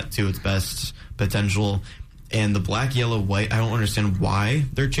utilize that to its best potential. And the black, yellow, white, I don't understand why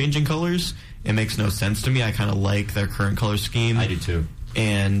they're changing colors. It makes no sense to me. I kind of like their current color scheme. I do too.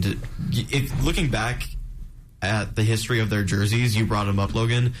 And looking back at the history of their jerseys, you brought them up,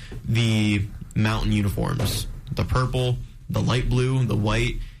 Logan, the mountain uniforms, the purple, the light blue, the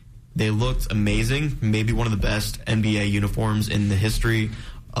white, they looked amazing. Maybe one of the best NBA uniforms in the history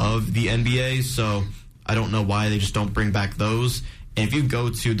of the NBA. So I don't know why they just don't bring back those. And if you go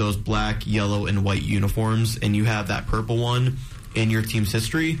to those black, yellow, and white uniforms and you have that purple one in your team's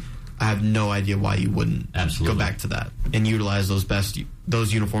history, I have no idea why you wouldn't go back to that and utilize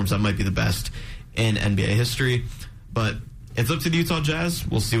those uniforms that might be the best in NBA history. But it's up to the Utah Jazz.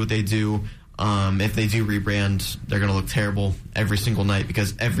 We'll see what they do. If they do rebrand, they're going to look terrible every single night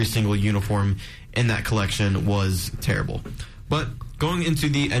because every single uniform in that collection was terrible. But going into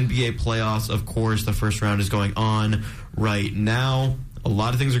the NBA playoffs, of course, the first round is going on right now. A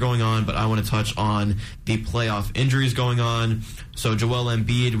lot of things are going on, but I want to touch on the playoff injuries going on. So Joel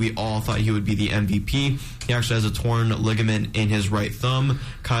Embiid, we all thought he would be the MVP. He actually has a torn ligament in his right thumb.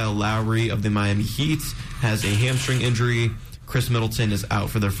 Kyle Lowry of the Miami Heat has a hamstring injury. Chris Middleton is out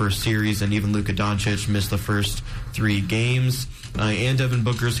for their first series, and even Luka Doncic missed the first 3 games. And Devin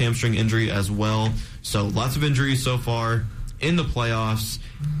Booker's hamstring injury as well. So lots of injuries so far in the playoffs.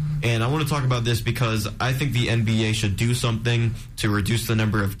 And I want to talk about this because I think the NBA should do something to reduce the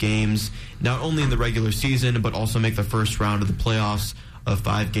number of games, not only in the regular season, but also make the first round of the playoffs a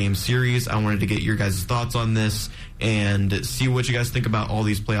 5-game series. I wanted to get your guys' thoughts on this and see what you guys think about all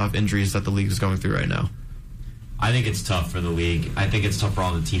these playoff injuries that the league is going through right now. I think it's tough for the league. I think it's tough for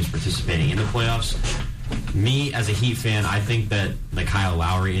all the teams participating in the playoffs. Me, as a Heat fan, I think that the Kyle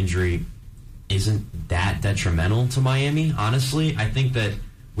Lowry injury isn't that detrimental to Miami, honestly. I think that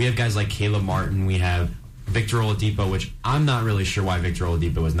we have guys like Caleb Martin. We have Victor Oladipo, which I'm not really sure why Victor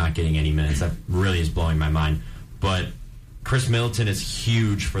Oladipo is not getting any minutes. That really is blowing my mind. But Chris Middleton is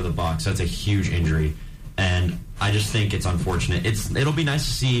huge for the Bucks. That's a huge injury. And I just think it's unfortunate. It'll be nice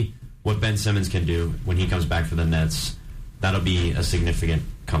to see what Ben Simmons can do when he comes back for the Nets. That'll be a significant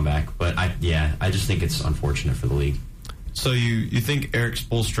comeback. But I just think it's unfortunate for the league. So you think Eric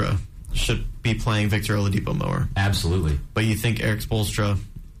Spoelstra should be playing Victor Oladipo more? Absolutely. But you think Eric Spoelstra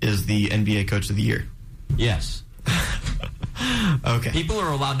is the NBA Coach of the Year? Yes. Okay. People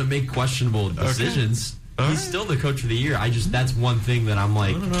are allowed to make questionable decisions. Okay. He's still the Coach of the Year. That's one thing that I'm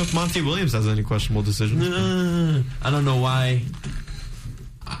like... I don't know if Monty Williams has any questionable decisions. I don't know why.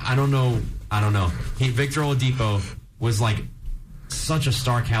 I don't know. Victor Oladipo was like such a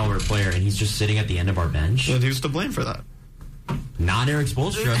star caliber player, and he's just sitting at the end of our bench. And who's to blame for that? Not Eric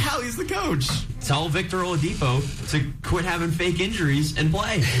Spoelstra. Hell, he's the coach. Tell Victor Oladipo to quit having fake injuries and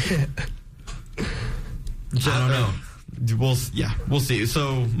play. I don't know. We'll see.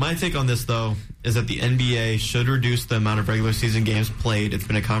 So my take on this, though, is that the NBA should reduce the amount of regular season games played. It's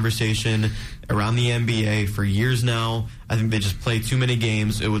been a conversation around the NBA for years now. I think they just play too many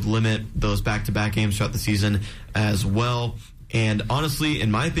games. It would limit those back-to-back games throughout the season as well. And honestly, in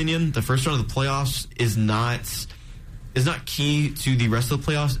my opinion, the first round of the playoffs is not key to the rest of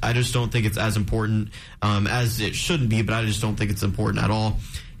the playoffs. I just don't think it's as important as it shouldn't be, but I just don't think it's important at all.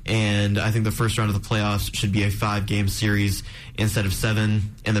 And I think the first round of the playoffs should be a 5-game series instead of 7.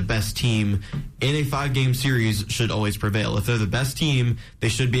 And the best team in a 5-game series should always prevail. If they're the best team, they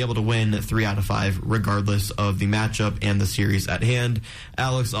should be able to win 3 out of 5, regardless of the matchup and the series at hand.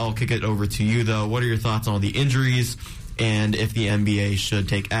 Alex, I'll kick it over to you, though. What are your thoughts on all the injuries and if the NBA should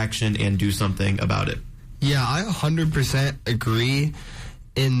take action and do something about it? Yeah, I 100% agree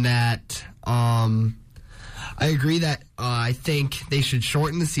in that. I agree that I think they should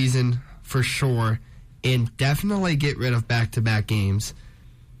shorten the season for sure and definitely get rid of back-to-back games.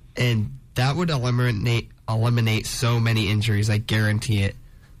 And that would eliminate so many injuries. I guarantee it.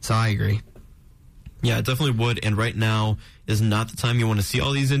 So I agree. Yeah, it definitely would. And right now is not the time you want to see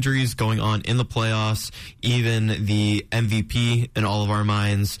all these injuries going on in the playoffs. Even the MVP in all of our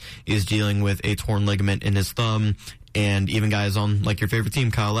minds is dealing with a torn ligament in his thumb. And even guys on, like, your favorite team,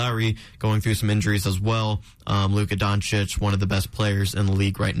 Kyle Lowry, going through some injuries as well. Luka Doncic, one of the best players in the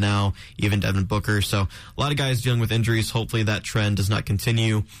league right now. Even Devin Booker. So a lot of guys dealing with injuries. Hopefully that trend does not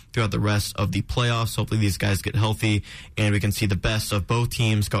continue throughout the rest of the playoffs. Hopefully these guys get healthy and we can see the best of both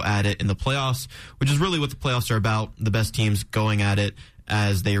teams go at it in the playoffs, which is really what the playoffs are about. The best teams going at it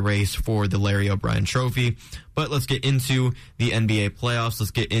as they race for the Larry O'Brien Trophy. But let's get into the NBA playoffs.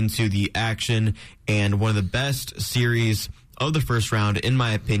 Let's get into the action. And one of the best series of the first round, in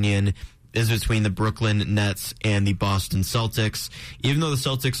my opinion, is between the Brooklyn Nets and the Boston Celtics. Even though the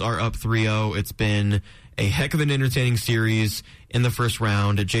Celtics are up 3-0, it's been a heck of an entertaining series in the first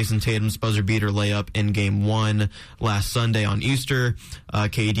round. Jason Tatum's buzzer beater layup in Game 1 last Sunday on Easter.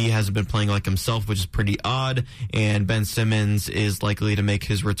 KD hasn't been playing like himself, which is pretty odd. And Ben Simmons is likely to make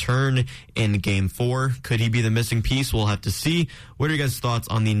his return in Game 4. Could he be the missing piece? We'll have to see. What are your guys' thoughts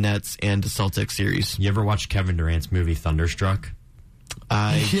on the Nets and Celtics series? You ever watch Kevin Durant's movie Thunderstruck?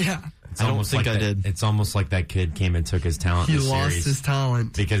 Yeah. I don't think I did. It's almost like that kid came and took his talent. He in this lost series his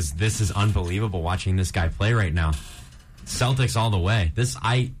talent. Because this is unbelievable watching this guy play right now. Celtics all the way.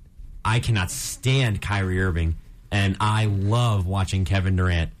 I cannot stand Kyrie Irving, and I love watching Kevin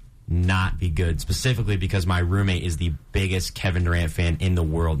Durant not be good, specifically because my roommate is the biggest Kevin Durant fan in the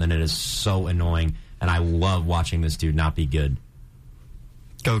world, and it is so annoying, and I love watching this dude not be good.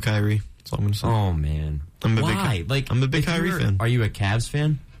 Go Kyrie. That's all I'm going to say. Oh, man. I'm a big Kyrie fan. Are you a Cavs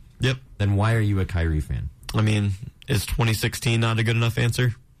fan? Yep. Then why are you a Kyrie fan? I mean, is 2016 not a good enough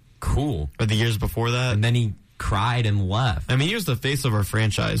answer? Cool. Or the years before that? And then he cried and left. I mean, he was the face of our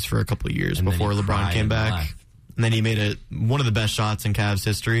franchise for a couple of years before LeBron came back. Left. And then he made one of the best shots in Cavs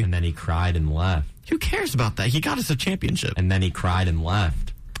history. And then he cried and left. Who cares about that? He got us a championship. And then he cried and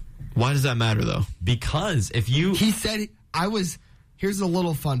left. Why does that matter, though? Because if you... He said, here's a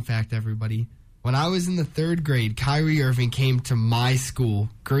little fun fact, everybody. When I was in the 3rd grade, Kyrie Irving came to my school,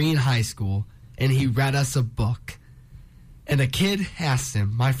 Green High School, and he read us a book. And a kid asked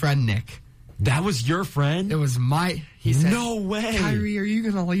him, my friend Nick. That was your friend? It was he said, no way. Kyrie, are you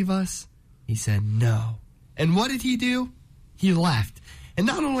going to leave us? He said, no. And what did he do? He left. And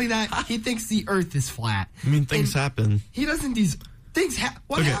not only that, he thinks the earth is flat. I mean, things happen. He doesn't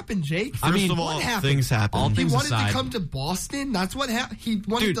What happened, Jake? First of all, things happen. He wanted to come to Boston. That's what happened. He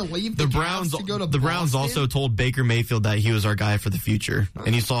wanted to leave the Browns to go to Boston. The Browns also told Baker Mayfield that he was our guy for the future,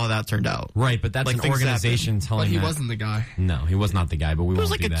 and you saw how that turned out. Right, but that's an organization telling him. But he that. wasn't the guy. No, he was not the guy, but we won't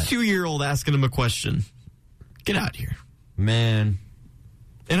do that. It was like a 2-year-old asking him a question. Get out of here. Man.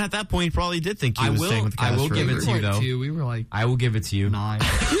 And at that point, he probably did think he was staying with the Cavs. I will give it to you, though. We were like... I will give it to you. 9.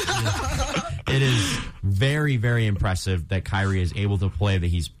 It is very, very impressive that Kyrie is able to play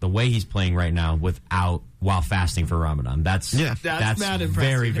the way he's playing right now while fasting for Ramadan. That's mad impressive.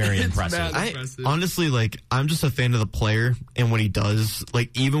 Very, very impressive. Honestly, I'm just a fan of the player and what he does.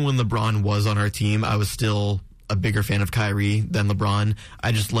 Like, even when LeBron was on our team, I was still a bigger fan of Kyrie than LeBron.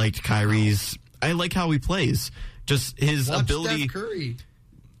 I just liked Kyrie's... I like how he plays. Just his ability... Steph Curry.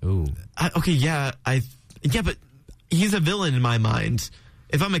 Ooh. But he's a villain in my mind.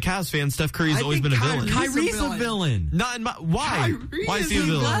 If I'm a Cavs fan, Steph Curry's always been a villain. Kyrie's a villain. Not in my... Why? Why is he a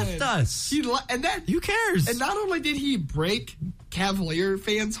villain? He left us. Who cares? And not only did he break Cavalier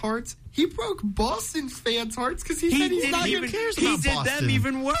fans' hearts, he broke Boston fans' hearts because he said he's not going to care about Boston. He did them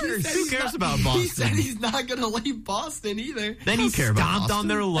even worse. Who cares about Boston? He said he's not going to leave Boston either. Then he stomped on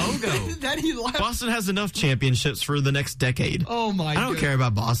their logo. Then he left. Boston has enough championships for the next decade. Oh, my God. I don't care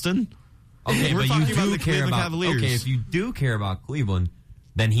about Boston. Okay, We're but talking you about do the care Cleveland about Cavaliers. Okay, if you do care about Cleveland,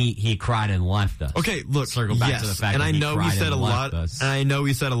 then he cried and left us. Okay, look, circle back to the fact and that I know he said a lot. And I know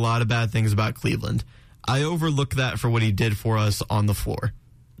he said a lot of bad things about Cleveland. I overlook that for what he did for us on the floor,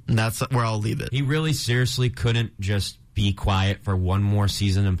 and that's where I'll leave it. He really seriously couldn't just be quiet for one more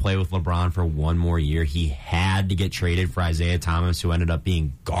season and play with LeBron for one more year. He had to get traded for Isaiah Thomas, who ended up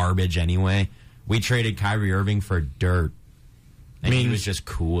being garbage anyway. We traded Kyrie Irving for dirt, and he was just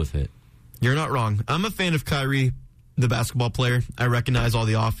cool with it. You're not wrong. I'm a fan of Kyrie, the basketball player. I recognize all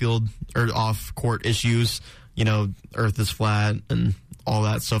the off-field or off-court issues. You know, Earth is flat and all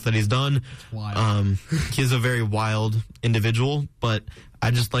that stuff that he's done. He's a very wild individual, but I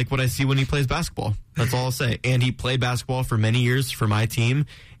just like what I see when he plays basketball. That's all I'll say. And he played basketball for many years for my team,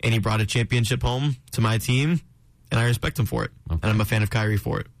 and he brought a championship home to my team, and I respect him for it. Okay. And I'm a fan of Kyrie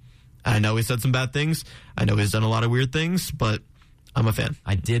for it. I know he said some bad things. I know he's done a lot of weird things, but I'm a fan.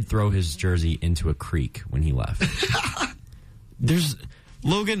 I did throw his jersey into a creek when he left.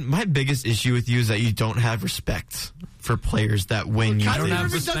 Logan, my biggest issue with you is that you don't have respect for players that win. Well, I don't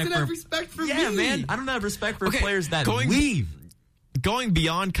have respect for me. Yeah, man. I don't have respect for players that leave. Going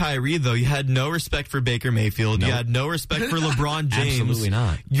beyond Kyrie, though, you had no respect for Baker Mayfield. Nope. You had no respect for LeBron James. Absolutely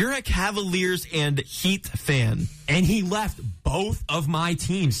not. You're a Cavaliers and Heat fan. And he left both of my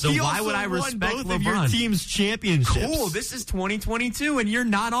teams. So why would I respect both LeBron? Of your team's championships. Cool. This is 2022, and you're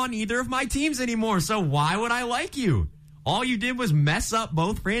not on either of my teams anymore. So why would I like you? All you did was mess up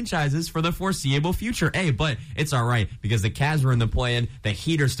both franchises for the foreseeable future. Hey, but it's all right because the Cavs were in the play-in, the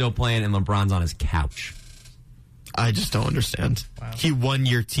Heat are still playing, and LeBron's on his couch. I just don't understand. Wow. He won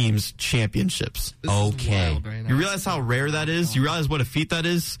your team's championships. Okay. Right, you realize how rare that is? You realize what a feat that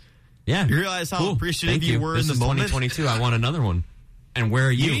is? Yeah. You realize how appreciative you were this in the moment? 2022. I want another one. And where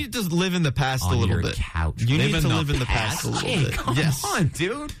are you? You need to just live in the past a little bit. Couch. You need to live in the past a little bit. Come on,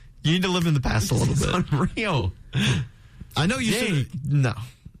 dude. You need to live in the past a little bit. Unreal. I know you should. No.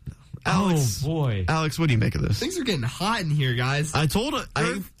 Alex, oh boy, Alex, what do you make of this? Things are getting hot in here, guys. I told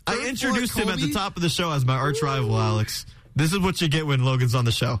him. I introduced him at the top of the show as my arch rival, Alex. This is what you get when Logan's on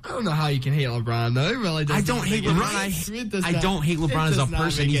the show. I don't know how you can hate LeBron, though. It really does. I don't hate LeBron. I don't hate LeBron as a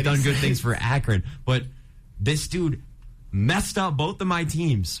person. He's done good things for Akron, but this dude messed up both of my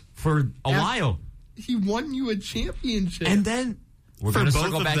teams for a while. He won you a championship, and then we're going to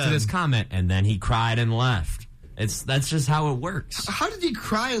circle back to this comment. And then he cried and left. That's just how it works. How did he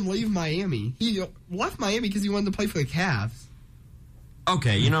cry and leave Miami? He left Miami because he wanted to play for the Cavs.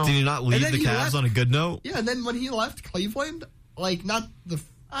 Okay, you know. Did he not leave the Cavs on a good note? Yeah, and then when he left Cleveland, not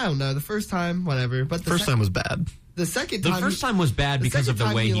I don't know, the first time, whatever. But the first time was bad. The second time. The first time was bad because of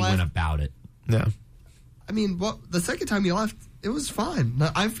the way he went about it. Yeah. I mean, the second time he left, it was fine.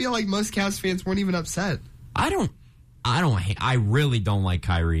 I feel like most Cavs fans weren't even upset. I really don't like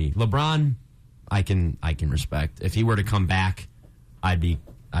Kyrie. LeBron, I can respect. If he were to come back,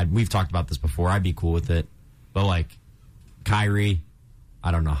 we've talked about this before, I'd be cool with it. But like Kyrie,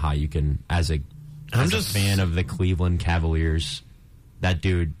 I don't know how you can as a fan of the Cleveland Cavaliers, that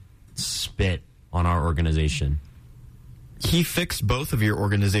dude spit on our organization. He fixed both of your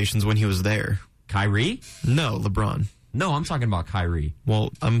organizations when he was there. Kyrie? No, LeBron. No, I'm talking about Kyrie.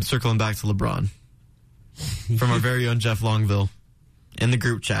 Well, I'm circling back to LeBron. From our very own Jeff Longville in the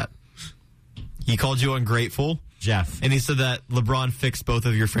group chat. He called you ungrateful, Jeff. And he said that LeBron fixed both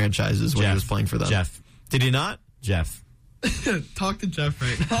of your franchises when he was playing for them. Jeff. Did he not? Jeff. Talk to Jeff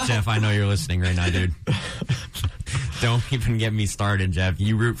right now. Jeff, I know you're listening right now, dude. Don't even get me started, Jeff.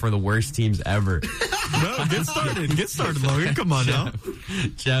 You root for the worst teams ever. No, get started. Get started, Logan. Come on now.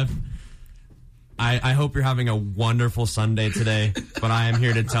 Jeff, I hope you're having a wonderful Sunday today, but I am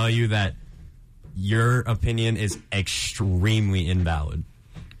here to tell you that your opinion is extremely invalid.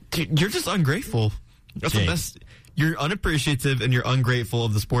 You're just ungrateful. That's Jake. the best. You're unappreciative and you're ungrateful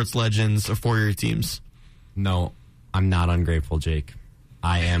of the sports legends for your teams. No, I'm not ungrateful, Jake.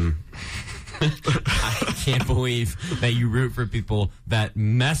 I am. I can't believe that you root for people that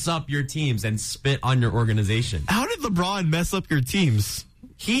mess up your teams and spit on your organization. How did LeBron mess up your teams?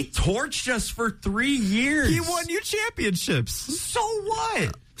 He torched us for 3 years. He won you championships. So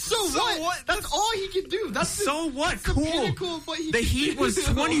what? So what? That's all he can do. What? Cool. The Heat was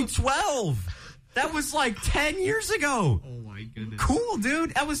 2012. That was like 10 years ago. Oh, my goodness. Cool,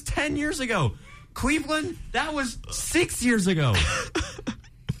 dude. That was 10 years ago. Cleveland, that was 6 years ago.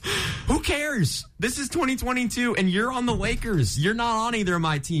 Who cares? This is 2022, and you're on the Lakers. You're not on either of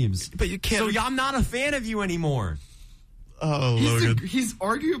my teams. But you can't. So I'm not a fan of you anymore. Oh, Logan. He's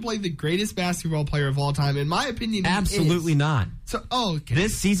arguably the greatest basketball player of all time. In my opinion, Absolutely not. So, okay.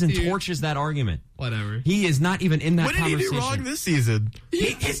 This season torches that argument. Whatever. He is not even in that conversation. What did he do wrong this season?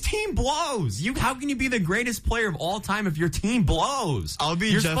 His team blows. How can you be the greatest player of all time if your team blows?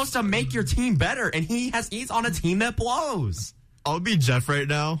 You're supposed to make your team better, and he's on a team that blows. I'll be Jeff right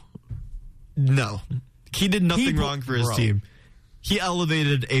now. No. He did nothing wrong for his team. He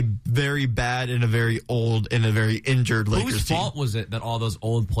elevated a very bad and a very old and a very injured Lakers team. Whose fault was it that all those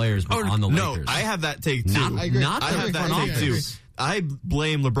old players were on the Lakers? No, I have that take too. I have that take too. I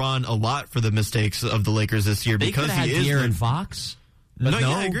blame LeBron a lot for the mistakes of the Lakers this year because he is De'Aaron Fox. But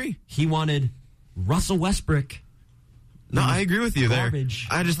no, I agree. He wanted Russell Westbrook. No, I agree with you Garbage.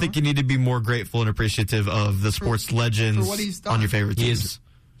 there. I just think you need to be more grateful and appreciative of the sports legends on your favorite teams.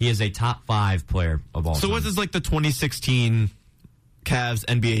 He is a top 5 player of all time. So what does like the 2016 Cavs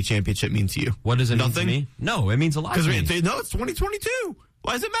NBA championship mean to you? What does it Nothing? mean to me? No, it means a lot to me. No, it's 2022.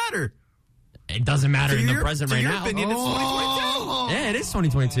 Why does it matter? It doesn't matter in the present right now. Opinion, it's 2022. Yeah, it is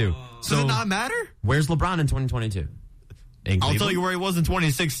 2022. So does it not matter? Where's LeBron in 2022? I'll tell you where he was in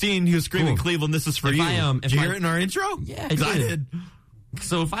 2016. He was screaming, Cleveland, this is for you. Did you hear it in our intro? Yeah, I did.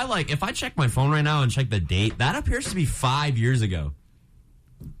 So if I check my phone right now and check the date, that appears to be 5 years ago.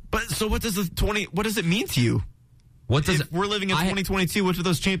 But so what does what does it mean to you? If we're living in 2022, what do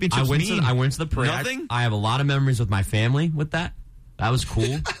those championships mean? I went to the parade. Nothing? I have a lot of memories with my family with that. That was cool.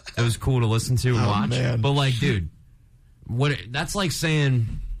 It was cool to listen to and watch. Man. But like, dude, that's like saying,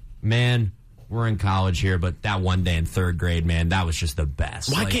 man, we're in college here, but that one day in third grade, man, that was just the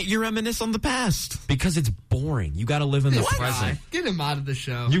best. Why can't you reminisce on the past? Because it's boring. You got to live in the present. Get him out of the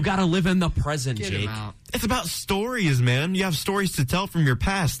show. You got to live in the present, Get Jake. him out. It's about stories, man. You have stories to tell from your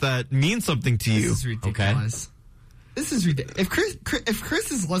past that mean something to you. This is ridiculous. Okay. This is ridiculous. If Chris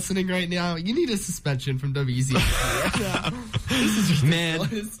is listening right now, you need a suspension from WZIP right now. This is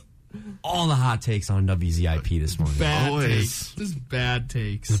ridiculous. Man, all the hot takes on WZIP this morning. Bad takes. Just bad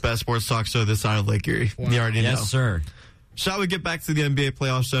takes. The best sports talk show this side of Lake Erie. Wow. You already know. Yes, sir. Shall we get back to the NBA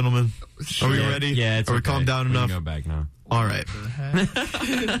playoffs, gentlemen? Sure. Are we ready? Yeah, it's Are we okay. calmed down enough? We can go back now. All right.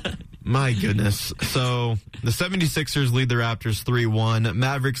 My goodness. So the 76ers lead the Raptors 3-1.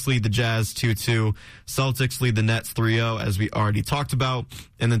 Mavericks lead the Jazz 2-2. Celtics lead the Nets 3-0, as we already talked about.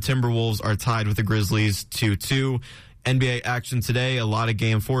 And the Timberwolves are tied with the Grizzlies 2-2. NBA action today. A lot of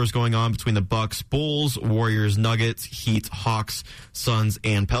Game 4s going on between the Bucks, Bulls, Warriors, Nuggets, Heat, Hawks, Suns,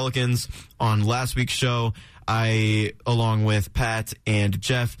 and Pelicans. On last week's show, I, along with Pat and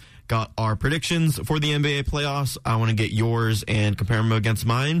Jeff, got our predictions for the NBA playoffs. I want to get yours and compare them against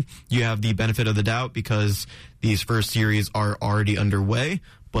mine. You have the benefit of the doubt because these first series are already underway.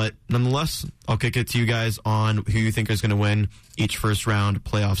 But nonetheless, I'll kick it to you guys on who you think is going to win each first round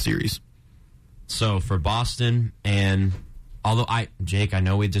playoff series. So for Boston, and although Jake, I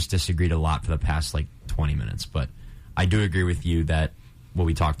know we just disagreed a lot for the past 20 minutes, but I do agree with you that what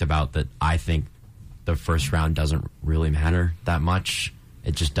we talked about, that I think the first round doesn't really matter that much.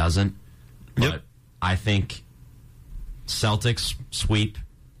 It just doesn't. But I think Celtics sweep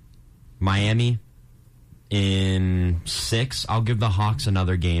Miami in 6. I'll give the Hawks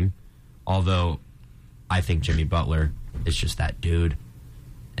another game, although I think Jimmy Butler is just that dude,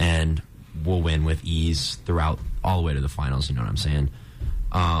 and will win with ease throughout all the way to the finals. You know what I'm saying?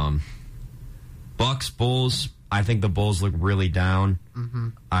 Bucks, Bulls. I think the Bulls look really down. Mm-hmm.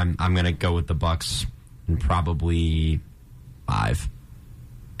 I'm going to go with the Bucks in probably 5.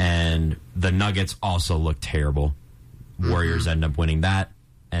 And the Nuggets also look terrible. Warriors end up winning that,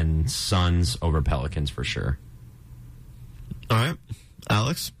 and Suns over Pelicans for sure. All right.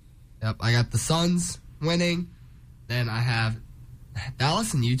 Alex? Yep, I got the Suns winning. Then I have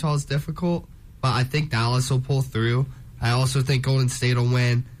Dallas and Utah is difficult, but I think Dallas will pull through. I also think Golden State will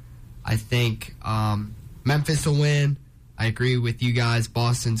win. I think Memphis will win. I agree with you guys.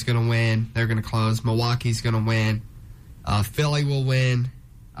 Boston's going to win. They're going to close. Milwaukee's going to win. Philly will win.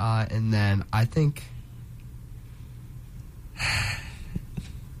 And then I think...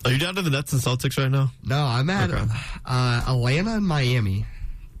 Are you down to the Nets and Celtics right now? No, I'm at Atlanta and Miami.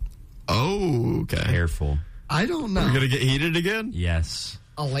 Oh, okay. Careful. I don't know. You're going to get heated again? Yes.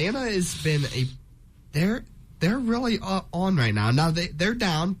 Atlanta has been they're really on right now. Now they're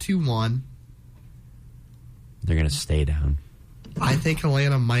down 2-1. They're going to stay down. I think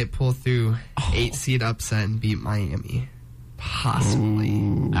Atlanta might pull through 8-seed upset and beat Miami. Possibly.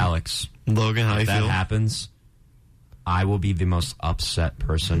 Ooh. Alex. Logan, how do you feel? If that happens, I will be the most upset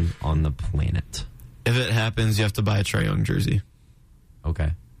person on the planet. If it happens, you have to buy a Trae Young jersey.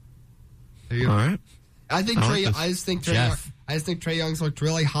 Okay. There you go. All right. I just think Trae Young's looked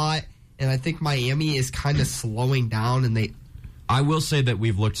really hot, and I think Miami is kind of slowing down, and I will say that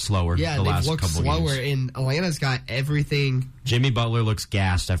we've looked slower. Yeah, the last they've looked couple slower, games. and Atlanta's got everything. Jimmy Butler looks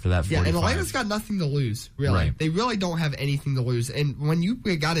gassed after that 45. Yeah, and Atlanta's got nothing to lose, really. Right. They really don't have anything to lose. And when you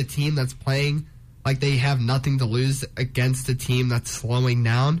got a team that's playing like they have nothing to lose against a team that's slowing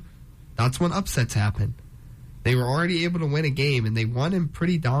down, that's when upsets happen. They were already able to win a game, and they won in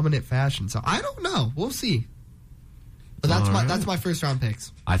pretty dominant fashion. So I don't know. We'll see. But that's my first round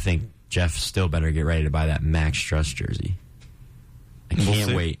picks. I think Jeff still better get ready to buy that Max Struss jersey. I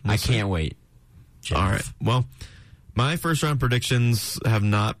can't wait. I can't wait. Jeff. All right. Well, my first round predictions have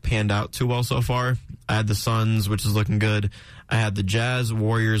not panned out too well so far. I had the Suns, which is looking good. I had the Jazz,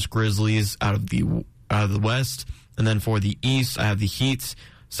 Warriors, Grizzlies out of the West. And then for the East, I have the Heat,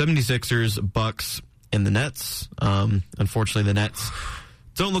 76ers, Bucks, and the Nets. Unfortunately, the Nets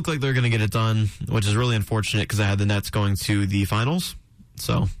don't look like they're going to get it done, which is really unfortunate because I had the Nets going to the finals.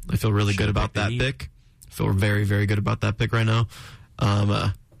 So I feel really good about that pick. I feel very, very good about that pick right now.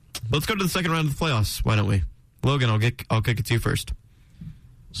 Let's go to the second round of the playoffs. Why don't we? Logan, I'll kick it to you first.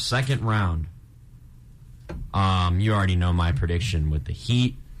 Second round. You already know my prediction with the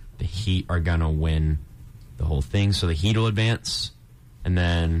Heat. The Heat are going to win the whole thing, so the Heat will advance. And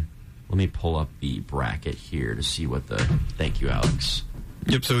then let me pull up the bracket here to see what the... Thank you, Alex.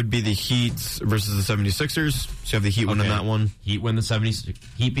 Yep, so it would be the Heat versus the 76ers. So you have the Heat winning that one. Heat beat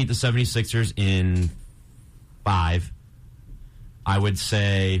the 76ers in 5. I would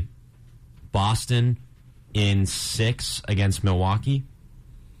say Boston in 6 against Milwaukee.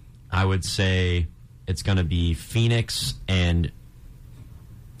 I would say it's going to be Phoenix and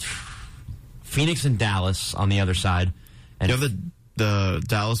Dallas on the other side. And you have the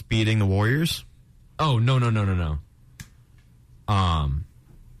Dallas beating the Warriors? Oh, no.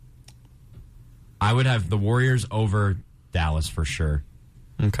 I would have the Warriors over Dallas for sure.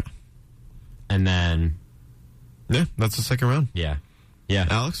 Okay. And then... Yeah, that's the second round. Yeah.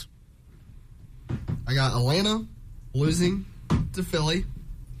 Alex? I got Atlanta losing to Philly.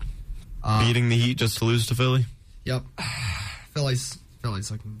 Beating the Heat just to lose to Philly? Yep. Philly's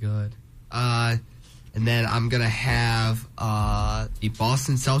looking good. And then I'm going to have the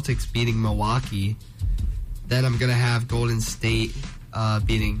Boston Celtics beating Milwaukee. Then I'm going to have Golden State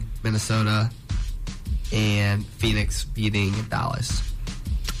beating Minnesota. And Phoenix beating Dallas.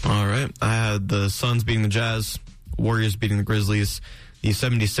 All right. I had the Suns beating the Jazz, Warriors beating the Grizzlies, the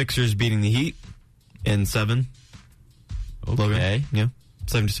 76ers beating the Heat in 7. Okay. Logan? Yeah.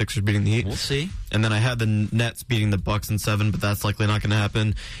 76ers beating the Heat. We'll see. And then I had the Nets beating the Bucks in 7, but that's likely not going to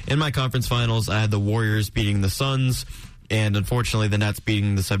happen. In my conference finals, I had the Warriors beating the Suns, and unfortunately the Nets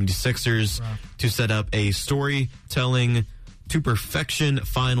beating the 76ers to set up a storytelling to perfection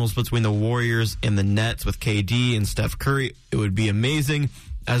finals between the Warriors and the Nets with KD and Steph Curry. It would be amazing.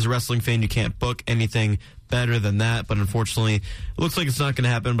 As a wrestling fan, you can't book anything better than that, but unfortunately, it looks like it's not going to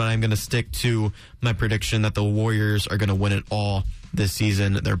happen, but I'm going to stick to my prediction that the Warriors are going to win it all this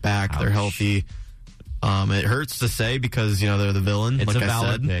season. They're back. Ouch. They're healthy. It hurts to say because, they're the villain. It's like a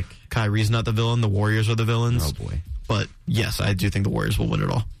valid pick. Kyrie's not the villain. The Warriors are the villains. Oh, boy. But, yes, I do think the Warriors will win it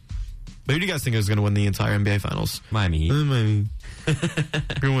all. But who do you guys think is going to win the entire NBA Finals? Miami Heat. Miami. Going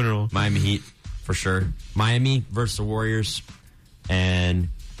to win it all. Miami Heat, for sure. Miami versus the Warriors, and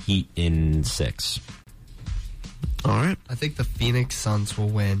Heat in 6. All right. I think the Phoenix Suns will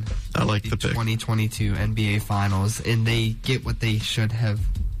win. I like the pick. 2022 NBA Finals, and they get what they should have.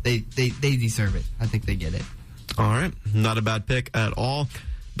 They deserve it. I think they get it. All right. Not a bad pick at all.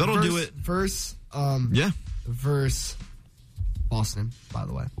 That'll do it. Versus Boston, by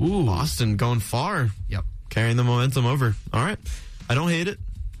the way. Ooh, Boston going far. Yep. Carrying the momentum over. All right. I don't hate it.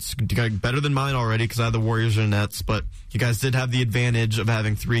 It's better than mine already because I had the Warriors and Nets, but you guys did have the advantage of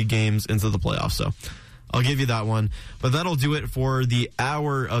having 3 games into the playoffs, so I'll give you that one. But that'll do it for the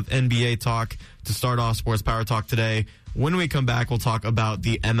hour of NBA talk to start off Sports Power Talk today. When we come back, we'll talk about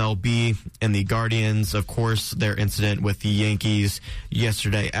the MLB and the Guardians. Of course, their incident with the Yankees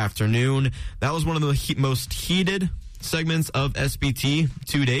yesterday afternoon. That was one of the most heated segments of SBT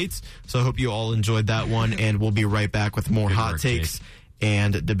to date. So I hope you all enjoyed that one, and we'll be right back with more hot takes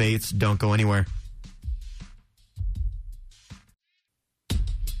and debates. Don't go anywhere.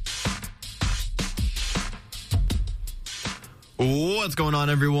 What's going on,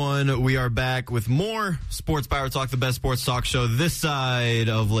 everyone? We are back with more Sports Power Talk, the best sports talk show this side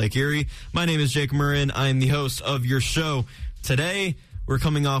of Lake Erie. My name is Jake Murrin. I am the host of your show. Today, we're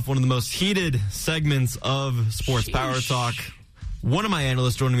coming off one of the most heated segments of Sports Power Talk. One of my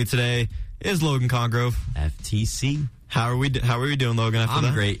analysts joining me today is Logan Congrove. FTC. How are we doing, Logan? After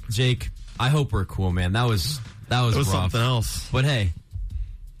I'm great, Jake. I hope we're cool, man. That was rough. Something else. But hey,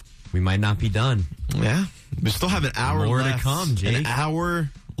 we might not be done. Yeah, we still have an hour More left. to come, Jake. An hour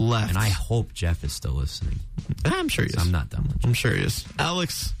left, and I hope Jeff is still listening. I'm sure he is. I'm not done with Jeff. I'm sure he is.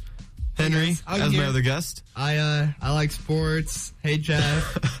 Alex Henry as my other guest. I like sports. Hey,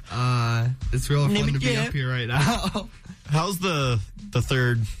 Jeff. It's real fun to be up here right now. How's the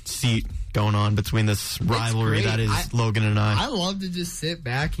third seat going on between this rivalry that is Logan and I? I love to just sit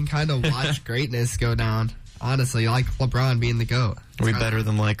back and kind of watch greatness go down. Honestly, like LeBron being the GOAT. Are we better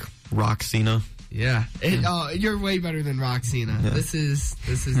than like Rock Cena? Yeah. You're way better than Rock Cena. Yeah. This is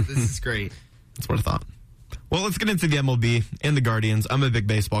great. That's what I thought. Well, let's get into the MLB and the Guardians. I'm a big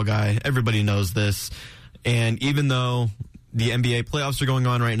baseball guy. Everybody knows this. And even though the NBA playoffs are going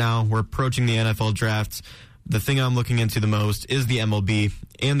on right now, we're approaching the NFL draft. The thing I'm looking into the most is the MLB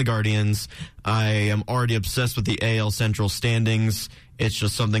and the Guardians. I am already obsessed with the AL Central standings. It's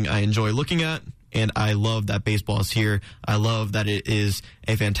just something I enjoy looking at, and I love that baseball is here. I love that it is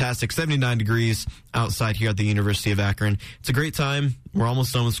a fantastic 79 degrees outside here at the University of Akron. It's a great time. We're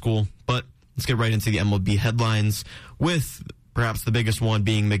almost done with school, but let's get right into the MLB headlines with perhaps the biggest one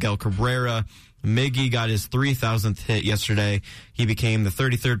being Miguel Cabrera Miggy got his 3,000th hit yesterday. He became the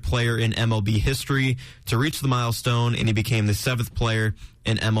 33rd player in MLB history to reach the milestone, and he became the 7th player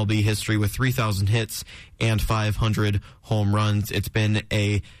in MLB history with 3,000 hits and 500 home runs. It's been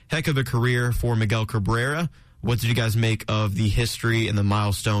a heck of a career for Miguel Cabrera. What did you guys make of the history and the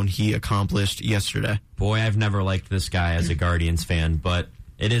milestone he accomplished yesterday? Boy, I've never liked this guy as a Guardians fan, but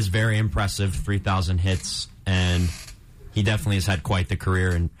it is very impressive, 3,000 hits, and he definitely has had quite the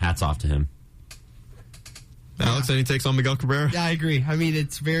career, and hats off to him. Alex, any takes on Miguel Cabrera? Yeah, I agree. I mean,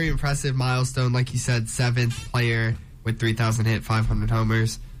 it's very impressive milestone. Like you said, 7th player with 3,000 hit, 500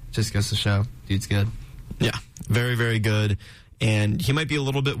 homers. Just goes to show, dude's good. Yeah, very, very good. And he might be a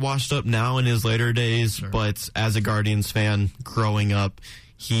little bit washed up now in his later days, but as a Guardians fan growing up,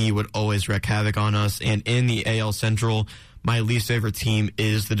 he would always wreak havoc on us. And in the AL Central, my least favorite team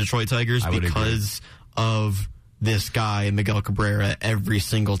is the Detroit Tigers because of this guy, Miguel Cabrera. Every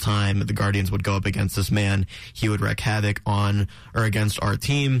single time the Guardians would go up against this man, he would wreak havoc on or against our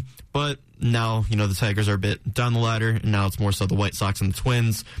team. But now, the Tigers are a bit down the ladder, and now it's more so the White Sox and the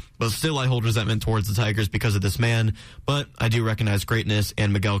Twins. But still, I hold resentment towards the Tigers because of this man. But I do recognize greatness,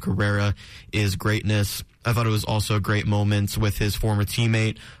 and Miguel Cabrera is greatness. I thought it was also a great moment with his former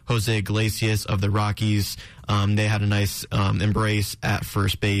teammate, Jose Iglesias of the Rockies. They had a nice embrace at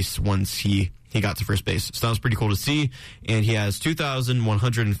first base once he got to first base. So that was pretty cool to see. And he has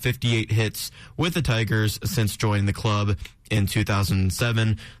 2,158 hits with the Tigers since joining the club in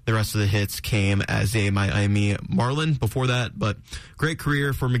 2007. The rest of the hits came as a Miami Marlin before that. But great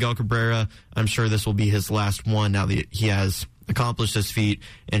career for Miguel Cabrera. I'm sure this will be his last one now that he has accomplished his feat,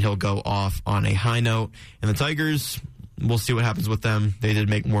 and he'll go off on a high note. And the Tigers, we'll see what happens with them. They did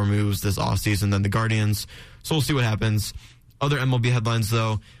make more moves this offseason than the Guardians, so we'll see what happens. Other MLB headlines,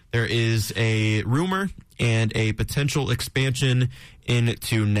 though, there is a rumor and a potential expansion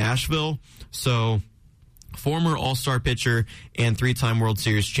into Nashville. So former All-Star pitcher and 3-time World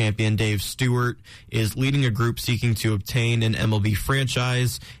Series champion Dave Stewart is leading a group seeking to obtain an MLB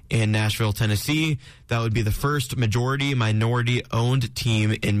franchise in Nashville, Tennessee. That would be the first minority-owned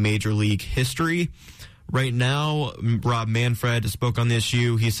team in Major League history. Right now, Rob Manfred spoke on the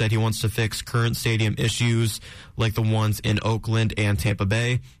issue. He said he wants to fix current stadium issues like the ones in Oakland and Tampa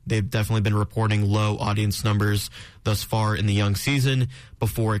Bay. They've definitely been reporting low audience numbers thus far in the young season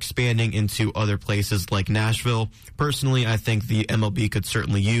before expanding into other places like Nashville. Personally, I think the MLB could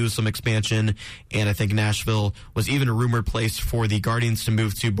certainly use some expansion, and I think Nashville was even a rumored place for the Guardians to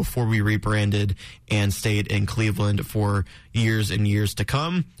move to before we rebranded and stayed in Cleveland for years and years to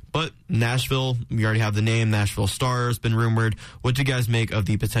come. But Nashville, we already have the name, Nashville Stars, been rumored. What do you guys make of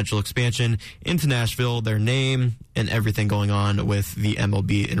the potential expansion into Nashville, their name, and everything going on with the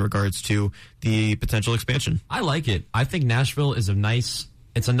MLB in regards to the potential expansion? I like it. I think Nashville is a nice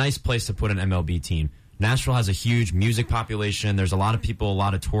place to put an MLB team. Nashville has a huge music population. There's a lot of people, a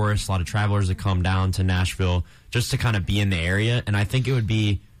lot of tourists, a lot of travelers that come down to Nashville just to kind of be in the area. And I think it'd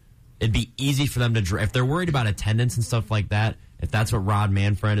be easy for them to, if they're worried about attendance and stuff like that, if that's what Rob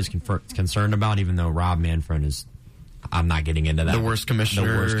Manfred is concerned about, even though Rob Manfred is, I'm not getting into that. The worst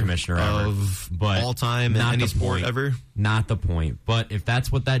commissioner of ever. All time in any sport ever. Not the point. But if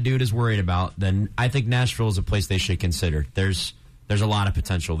that's what that dude is worried about, then I think Nashville is a place they should consider. There's a lot of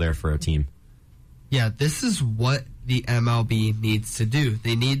potential there for a team. Yeah, this is what the MLB needs to do.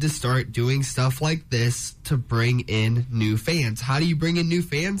 They need to start doing stuff like this to bring in new fans. How do you bring in new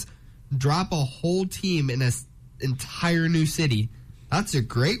fans? Drop a whole team in an entire new city. That's a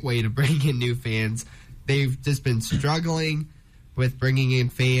great way to bring in new fans. They've just been struggling with bringing in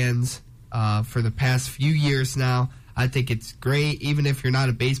fans for the past few years now. I think it's great. Even if you're not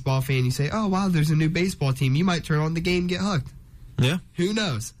a baseball fan, you say, oh, wow, there's a new baseball team. You might turn on the game and get hooked. Yeah. Who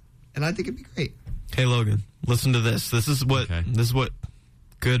knows? And I think it'd be great. Hey, Logan, listen to this. This is what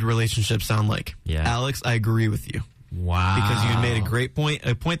good relationships sound like. Yeah. Alex, I agree with you. Wow. Because you made a great point,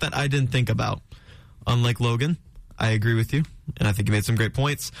 a point that I didn't think about. Unlike Logan, I agree with you, and I think you made some great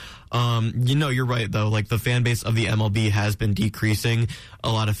points. You're right, though. Like, the fan base of the MLB has been decreasing. A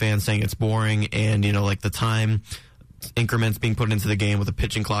lot of fans saying it's boring, and, the time increments being put into the game with a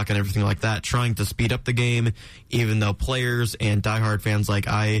pitching clock and everything like that, trying to speed up the game, even though players and diehard fans like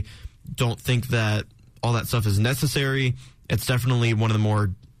I don't think that all that stuff is necessary. It's definitely one of the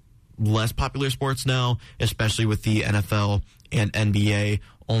more less popular sports now, especially with the NFL and NBA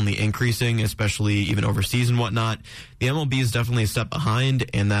only increasing, especially even overseas and whatnot. The MLB is definitely a step behind,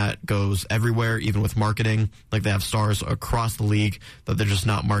 and that goes everywhere, even with marketing. Like, they have stars across the league that they're just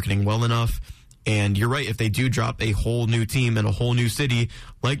not marketing well enough. And you're right, if they do drop a whole new team in a whole new city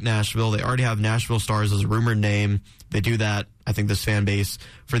like Nashville, they already have Nashville Stars as a rumored name. They do that, I I think this fan base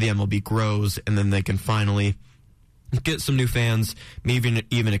for the MLB grows, and then they can finally get some new fans, maybe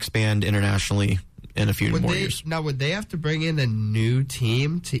even expand internationally in a few more years. Now, would they have to bring in a new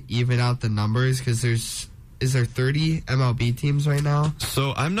team to even out the numbers? Because is there 30 MLB teams right now?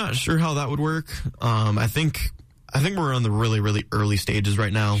 So I'm not sure how that would work. I think we're on the really, really early stages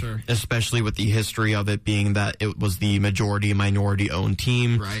right now, especially with the history of it being that it was the minority-owned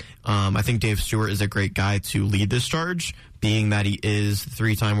team. Right. I think Dave Stewart is a great guy to lead this charge, being that he is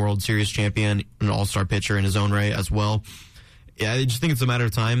 3-time World Series champion, an all-star pitcher in his own right as well. Yeah, I just think it's a matter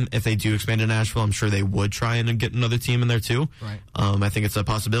of time. If they do expand to Nashville, I'm sure they would try and get another team in there too. Right. I think it's a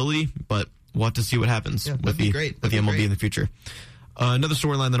possibility, but we'll have to see what happens with the MLB in the future. Another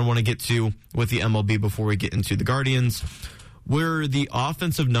storyline that I want to get to with the MLB before we get into the Guardians were the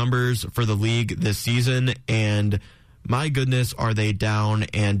offensive numbers for the league this season, and my goodness, are they down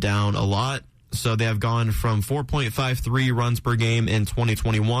and down a lot. So they have gone from 4.53 runs per game in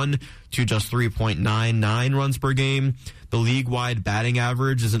 2021 to just 3.99 runs per game. The league-wide batting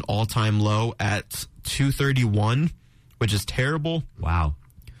average is an all-time low at 231, which is terrible. Wow.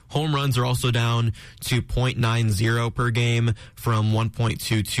 Home runs are also down to 0.90 per game from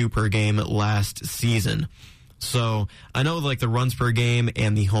 1.22 per game last season. So I know like the runs per game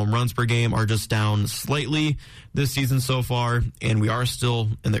and the home runs per game are just down slightly this season so far, and we are still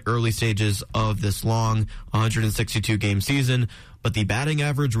in the early stages of this long 162 game season. But the batting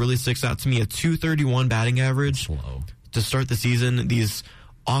average really sticks out to me, a 231 batting average to start the season. These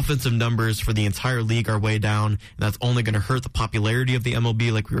offensive numbers for the entire league are way down, and that's only going to hurt the popularity of the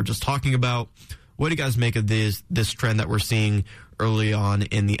MLB like we were just talking about. What do you guys make of this trend that we're seeing early on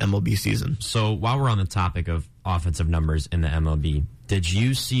in the MLB season? So while we're on the topic of offensive numbers in the MLB, did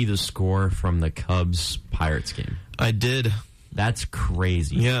you see the score from the Cubs-Pirates game? I did. That's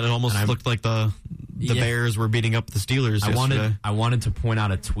crazy. Yeah, it almost looked like the Bears were beating up the Steelers yesterday. I wanted to point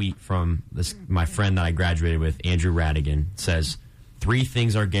out a tweet from my friend that I graduated with, Andrew Radigan, says, 3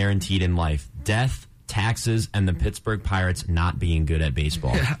 things are guaranteed in life: death, taxes, and the Pittsburgh Pirates not being good at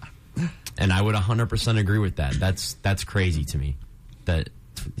baseball. Yeah. And I would 100% agree with that. That's crazy to me. That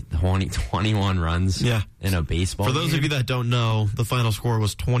 21 runs in a baseball game. For those of you that don't know, the final score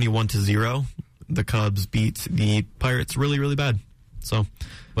was 21-0. The Cubs beat the Pirates really, really bad. So,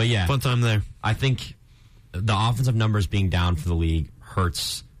 but yeah, fun time there. I think the offensive numbers being down for the league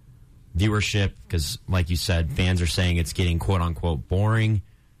hurts viewership because, like you said, fans are saying it's getting quote-unquote boring.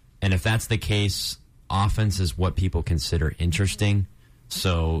 And if that's the case, offense is what people consider interesting.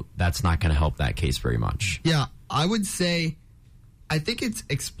 So that's not going to help that case very much. Yeah, I would say I think it's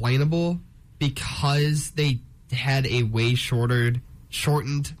explainable because they had a way shortened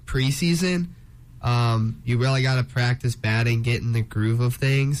preseason. You really got to practice batting, get in the groove of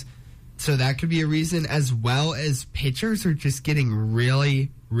things. So that could be a reason, as well as pitchers are just getting really,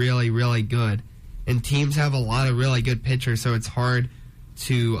 really, really good. And teams have a lot of really good pitchers, so it's hard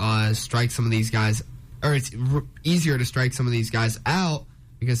to strike some of these guys, or it's easier to strike some of these guys out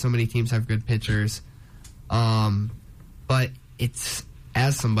because so many teams have good pitchers. But it's,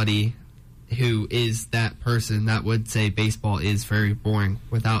 as somebody who is that person that would say baseball is very boring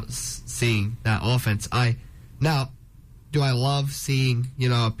without seeing that offense. Do I love seeing,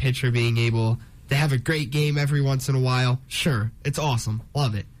 a pitcher being able to have a great game every once in a while? Sure, it's awesome.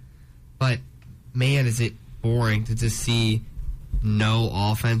 Love it. But, man, is it boring to just see no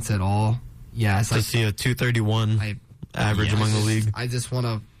offense at all. Yes. To see a 231 average among the league. I just want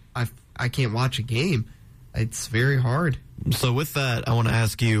to, I can't watch a game. It's very hard. So with that, I want to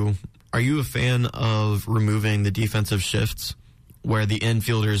ask you, are you a fan of removing the defensive shifts where the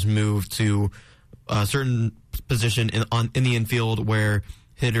infielders move to a certain position in the infield where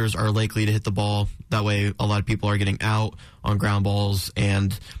hitters are likely to hit the ball? That way a lot of people are getting out on ground balls,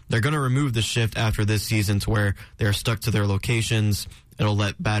 and they're going to remove the shift after this season to where they're stuck to their locations. It'll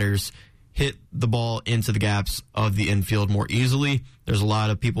let batters hit the ball into the gaps of the infield more easily. There's a lot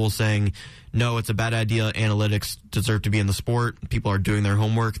of people saying, no, it's a bad idea. Analytics deserve to be in the sport. People are doing their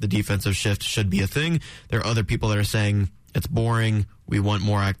homework. The defensive shift should be a thing. There are other people that are saying it's boring. We want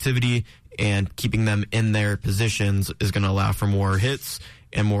more activity, and keeping them in their positions is going to allow for more hits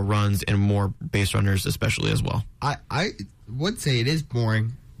and more runs and more base runners especially as well. I would say it is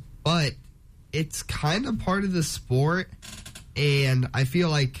boring, but it's kind of part of the sport, and I feel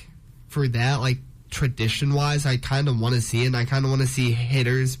like for that, like tradition-wise, I kind of want to see it, and I kind of want to see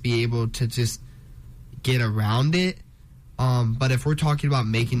hitters be able to just get around it. But if we're talking about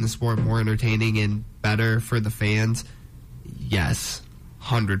making the sport more entertaining and better for the fans, yes,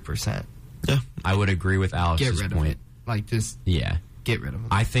 100%. Yeah, I would agree with Alex's point. It. Like, just get rid of them.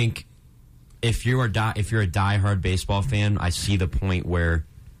 I think if you're a diehard baseball fan, I see the point where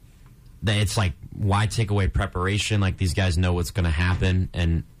it's like, why take away preparation? Like, these guys know what's going to happen,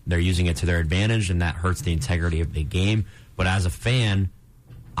 and they're using it to their advantage, and that hurts the integrity of the game. But as a fan,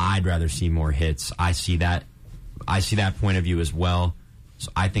 I'd rather see more hits. I see that point of view as well.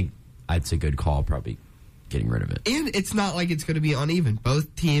 So I think it's a good call, probably getting rid of it. And it's not like it's going to be uneven.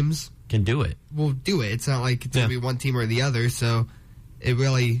 Both teams can do it. Will do it. It's not like it's going to be one team or the other. So it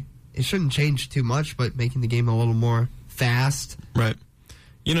shouldn't change too much, but making the game a little more fast. Right.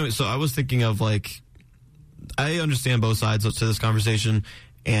 So I was thinking of, like, I understand both sides to this conversation,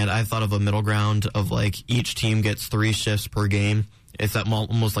 and I thought of a middle ground of, like, each team gets 3 shifts per game. It's that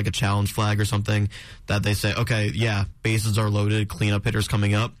almost like a challenge flag or something that they say, okay, yeah, bases are loaded, cleanup hitters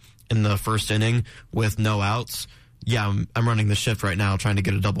coming up in the first inning with no outs. Yeah, I'm running the shift right now trying to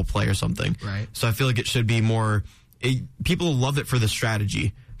get a double play or something. Right. So I feel like it should be more people love it for the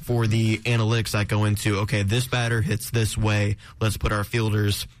strategy, for the analytics that go into, okay, this batter hits this way, let's put our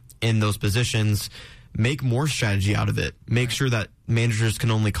fielders in those positions. Make more strategy out of it. Make sure that managers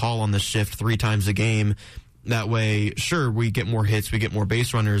can only call on the shift 3 times a game. That way, sure, we get more hits, we get more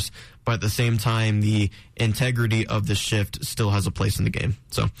base runners, but at the same time, the integrity of the shift still has a place in the game.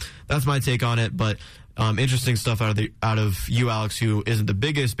 So that's my take on it, but interesting stuff out of you, Alex, who isn't the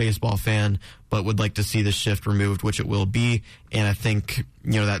biggest baseball fan, but would like to see the shift removed, which it will be. And I think,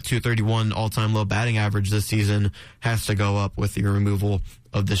 that 231 all-time low batting average this season has to go up with the removal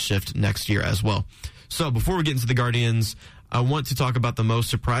of the shift next year as well. So before we get into the Guardians, I want to talk about the most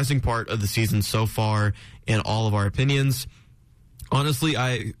surprising part of the season so far in all of our opinions. Honestly,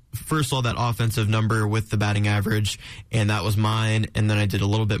 I first saw that offensive number with the batting average, and that was mine. And then I did a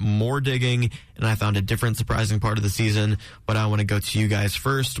little bit more digging, and I found a different surprising part of the season. But I want to go to you guys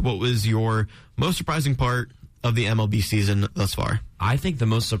first. What was your most surprising part of the MLB season thus far? I think the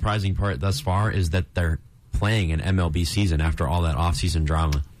most surprising part thus far is that they're playing an MLB season after all that offseason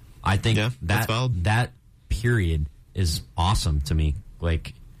drama. I think that period is awesome to me.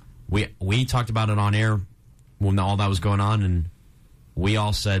 Like, we talked about it on air when all that was going on, and we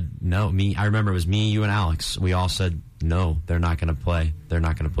all said no. I remember it was me, you, and Alex. We all said no, they're not going to play. They're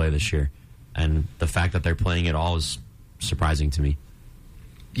not going to play this year. And the fact that they're playing it all is surprising to me.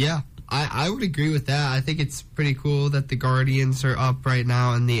 Yeah, I would agree with that. I think it's pretty cool that the Guardians are up right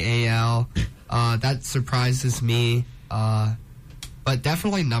now in the AL. That surprises me. But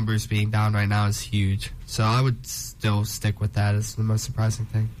definitely numbers being down right now is huge. So I would still stick with that as the most surprising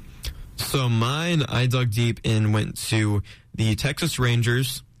thing. So mine, I dug deep and went to the Texas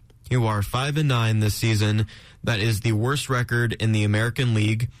Rangers, who are 5-9 this season. That is the worst record in the American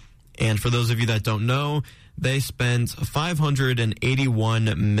League. And for those of you that don't know, they spent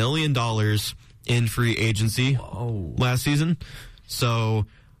 $581 million in free agency last season. So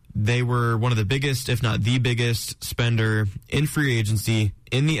they were one of the biggest, if not the biggest, spender in free agency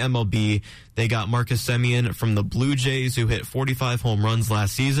in the MLB. They got Marcus Semien from the Blue Jays, who hit 45 home runs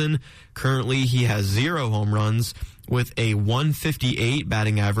last season. Currently, he has 0 home runs with a 158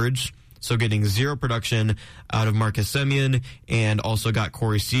 batting average. So getting 0 production out of Marcus Semien, and also got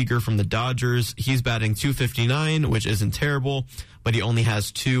Corey Seager from the Dodgers. He's batting .259, which isn't terrible, but he only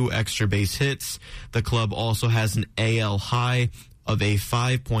has 2 extra base hits. The club also has an AL high of a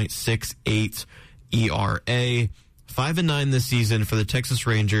 5.68 ERA. 5-9 this season for the Texas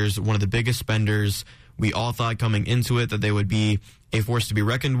Rangers, one of the biggest spenders. We all thought coming into it that they would be a force to be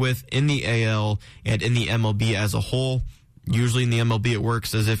reckoned with in the AL and in the MLB as a whole. Usually in the MLB it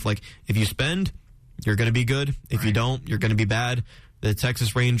works as if, like, if you spend, you're going to be good. If you don't, you're going to be bad. The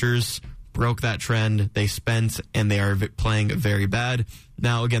Texas Rangers broke that trend. They spent, and they are playing very bad.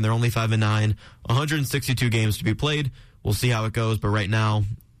 Now, again, they're only 5-9, 162 games to be played. We'll see how it goes, but right now,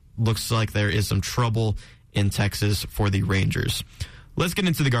 looks like there is some trouble in Texas for the Rangers. Let's get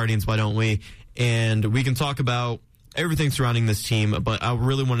into the Guardians, why don't we? And we can talk about everything surrounding this team, but I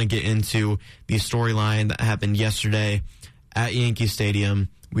really want to get into the storyline that happened yesterday at Yankee Stadium.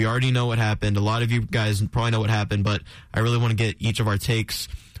 We already know what happened. A lot of you guys probably know what happened, but I really want to get each of our takes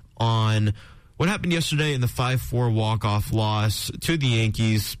on what happened yesterday in the 5-4 walk-off loss to the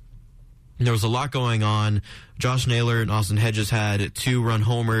Yankees. There was a lot going on. Josh Naylor and Austin Hedges had 2-run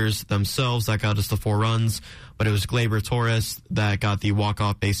homers themselves. That got us the 4 runs. But it was Gleyber Torres that got the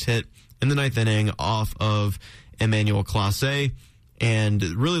walk-off base hit in the 9th inning off of Emmanuel Clase. And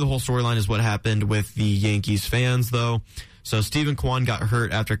really the whole storyline is what happened with the Yankees fans, though. So Stephen Kwan got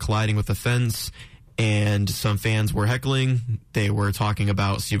hurt after colliding with the fence, and some fans were heckling. They were talking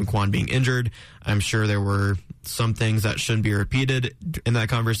about Stephen Kwan being injured. I'm sure there were some things that shouldn't be repeated in that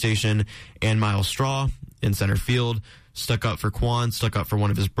conversation. And Miles Straw in center field stuck up for Kwan, stuck up for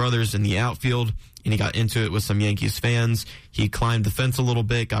one of his brothers in the outfield, and he got into it with some Yankees fans. He climbed the fence a little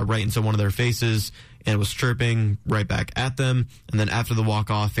bit, got right into one of their faces, and was chirping right back at them. And then after the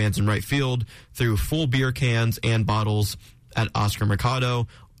walk-off, fans in right field threw full beer cans and bottles at Oscar Mercado,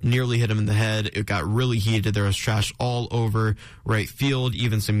 nearly hit him in the head. It got really heated. There was trash all over right field.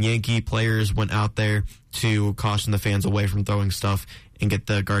 Even some Yankee players went out there to caution the fans away from throwing stuff and get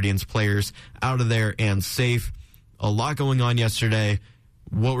the Guardians players out of there and safe. A lot going on yesterday.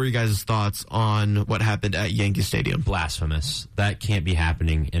 What were you guys' thoughts on what happened at Yankee Stadium? Blasphemous. That can't be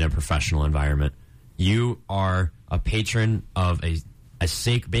happening in a professional environment. You are a patron of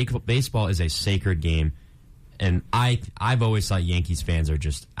baseball is a sacred game. And I've always thought Yankees fans are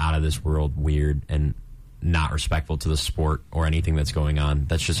just out of this world, weird, and not respectful to the sport or anything that's going on.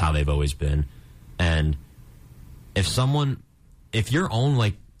 That's just how they've always been. And if your own,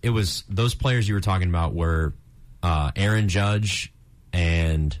 like, it was those players you were talking about were Aaron Judge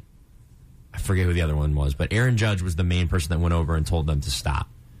and I forget who the other one was, but Aaron Judge was the main person that went over and told them to stop.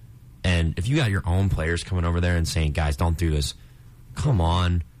 And if you got your own players coming over there and saying, guys, don't do this, come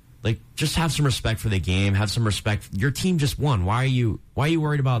on. Like, just have some respect for the game. Have some respect. Your team just won. Why are you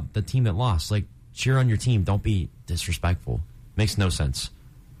worried about the team that lost? Like, cheer on your team. Don't be disrespectful. Makes no sense.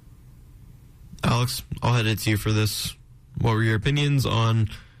 Alex, I'll head it to you for this. What were your opinions on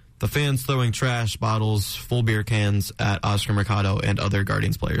the fans throwing trash, bottles, full beer cans at Oscar Mercado and other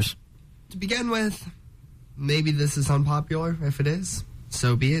Guardians players? To begin with, maybe this is unpopular. If it is,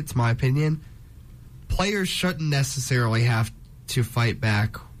 so be it. It's my opinion. Players shouldn't necessarily have to fight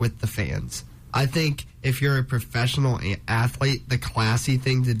back with the fans. I think if you're a professional athlete, the classy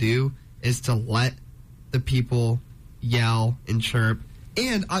thing to do is to let the people yell and chirp.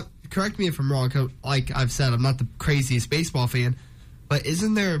 And correct me if I'm wrong, 'cause like I've said, I'm not the craziest baseball fan, but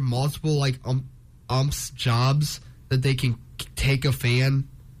isn't there multiple like umps jobs that they can take a fan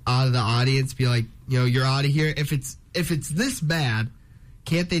out of the audience, be like, you're out of here? If it's this bad,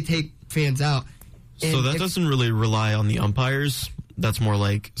 can't they take fans out? So that doesn't really rely on the umpires. That's more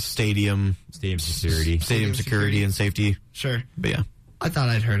like stadium security and safety. Sure. But yeah. I thought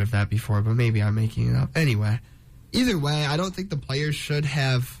I'd heard of that before, but maybe I'm making it up. Anyway, either way, I don't think the players should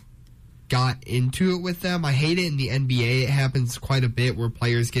have got into it with them. I hate it in the NBA. It happens quite a bit where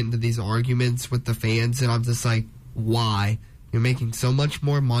players get into these arguments with the fans, and I'm just like, why? You're making so much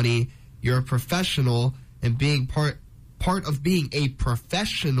more money. You're a professional, and being part of being a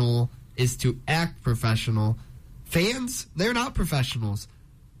professional is to act professional. Fans, they're not professionals.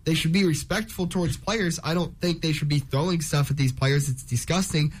 They should be respectful towards players. I don't think they should be throwing stuff at these players. It's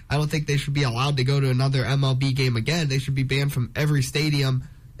disgusting. I don't think they should be allowed to go to another MLB game again. They should be banned from every stadium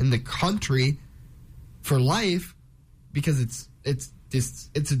in the country for life because it's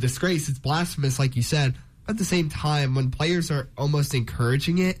a disgrace. It's blasphemous, like you said. But at the same time, when players are almost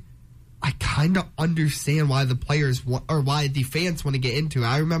encouraging it, I kind of understand why the players or why the fans want to get into it.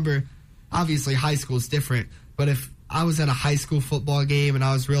 I remember, obviously, high school is different, but if I was at a high school football game and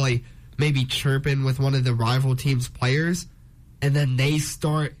I was really maybe chirping with one of the rival team's players, and then they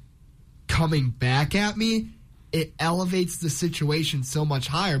start coming back at me, it elevates the situation so much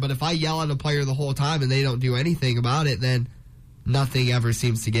higher. But if I yell at a player the whole time and they don't do anything about it, then nothing ever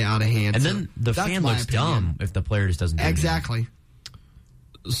seems to get out of hand. And then the fan looks dumb if the player just doesn't do exactly. anything.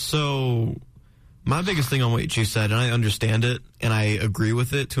 So my biggest thing on what you said, and I understand it, and I agree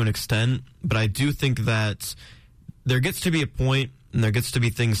with it to an extent, but I do think that there gets to be a point and there gets to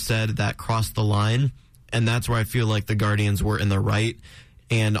be things said that cross the line, and that's where I feel like the Guardians were in the right.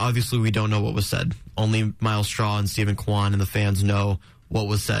 And obviously we don't know what was said. Only Miles Straw and Stephen Kwan and the fans know what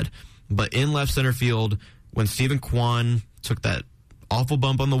was said. But in left center field, when Stephen Kwan took that awful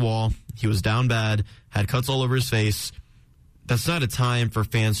bump on the wall, he was down bad, had cuts all over his face. That's not a time for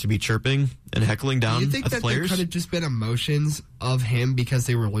fans to be chirping and heckling down at the players. Do you think that there could have just been emotions of him because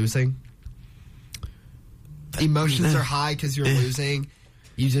they were losing? Emotions are high because you're losing.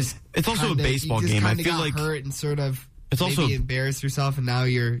 You just it's also a baseball game. I feel like hurt and sort of it's maybe also embarrassed yourself, and now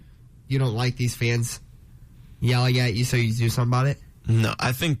you don't like these fans yelling at you, so you do something about it. No,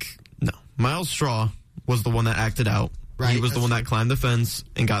 I think no. Miles Straw was the one that acted out. Right, he was the one that climbed the fence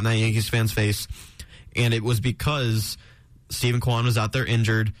and got in that Yankees fan's face, and it was because Stephen Kwan was out there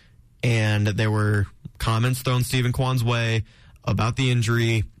injured, and there were comments thrown Stephen Kwan's way about the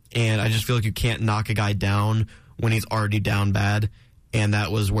injury, and I just feel like you can't knock a guy down when he's already down bad, and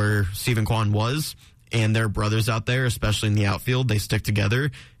that was where Stephen Kwan was, and their brothers out there, especially in the outfield, they stick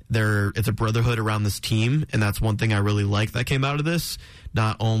together. It's a brotherhood around this team, and that's one thing I really like that came out of this,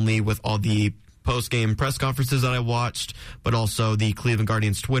 not only with all the post-game press conferences that I watched, but also the Cleveland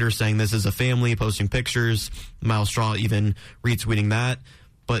Guardians Twitter saying this is a family, posting pictures, Miles Straw even retweeting that.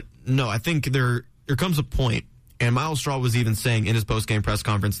 But no, I think there comes a point, and Miles Straw was even saying in his post-game press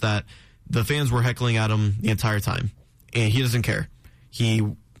conference that the fans were heckling at him the entire time, and he doesn't care. He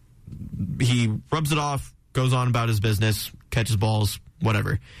rubs it off, goes on about his business, catches balls,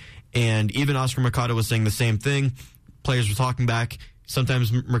 whatever. And even Oscar Mercado was saying the same thing. Players were talking back.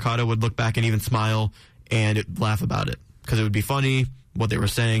 Sometimes Mercado would look back and even smile and laugh about it because it would be funny what they were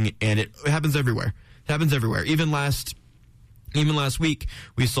saying, and it happens everywhere. It happens everywhere. Even last week,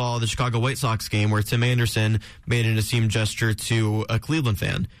 we saw the Chicago White Sox game where Tim Anderson made an esteemed gesture to a Cleveland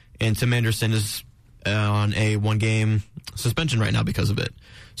fan, and Tim Anderson is on a one-game suspension right now because of it.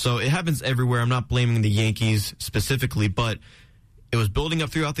 So it happens everywhere. I'm not blaming the Yankees specifically, but it was building up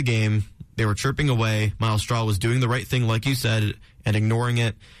throughout the game. They were chirping away. Miles Straw was doing the right thing, like you said, and ignoring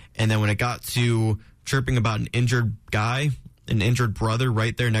it. And then when it got to chirping about an injured guy, an injured brother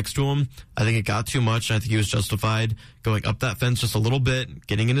right there next to him, I think it got too much. And I think he was justified going up that fence just a little bit,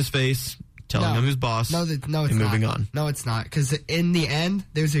 getting in his face, telling him who's boss, and moving on. No, it's not. Because in the end,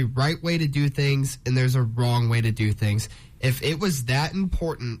 there's a right way to do things, and there's a wrong way to do things. If it was that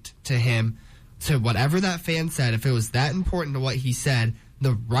important to him, to whatever that fan said, if it was that important to what he said,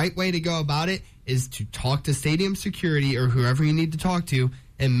 the right way to go about it is to talk to stadium security or whoever you need to talk to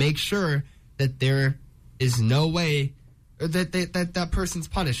and make sure that there is no way or that person's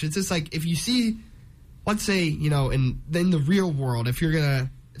punished. It's just like if you see, let's say, in the real world, if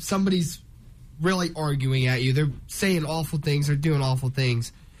somebody's really arguing at you, they're saying awful things, they're doing awful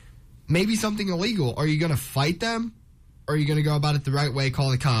things, maybe something illegal. Are you going to fight them? Or are you going to go about it the right way,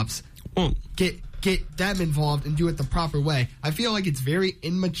 call the cops, get them involved and do it the proper way? I feel like it's very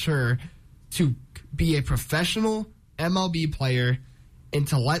immature to be a professional MLB player and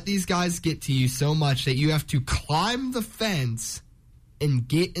to let these guys get to you so much that you have to climb the fence and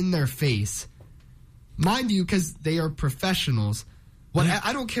get in their face. Mind you, because they are professionals.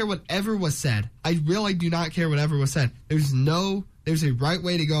 I don't care whatever was said. I really do not care whatever was said. There's a right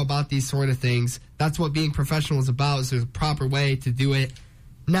way to go about these sort of things. That's what being professional is about, is there's a proper way to do it.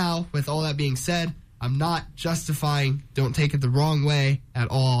 Now, with all that being said, I'm not justifying, don't take it the wrong way at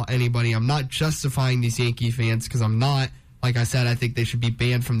all, anybody. I'm not justifying these Yankee fans because I'm not. Like I said, I think they should be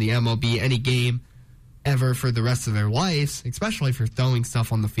banned from the MLB any game ever for the rest of their lives, especially for throwing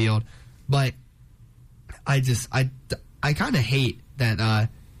stuff on the field. But I kind of hate that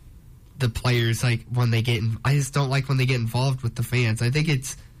the players, like, when they get I just don't like when they get involved with the fans. I think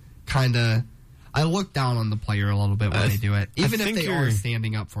it's kind of, I look down on the player a little bit when they do it, even if they are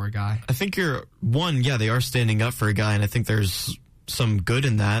standing up for a guy. I think they are standing up for a guy, and I think there's some good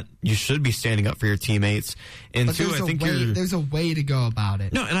in that. You should be standing up for your teammates. And but two, I think there's a way to go about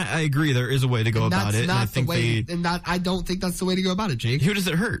it. No, and I agree there is a way to go about it. And I think I don't think that's the way to go about it, Jake. Who does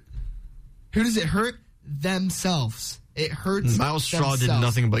it hurt? Who does it hurt? Themselves. It hurts. Miles Straw did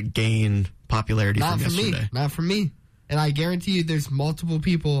nothing but gain popularity from yesterday. Not from me. And I guarantee you there's multiple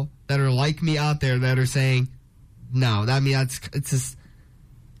people that are like me out there that are saying, no, it's just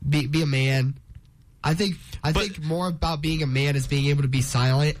be a man. I think more about being a man is being able to be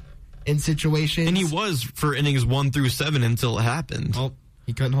silent in situations. And he was for innings 1 through 7 until it happened. Oh,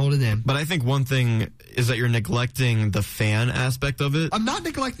 he couldn't hold it in. But I think one thing is that you're neglecting the fan aspect of it. I'm not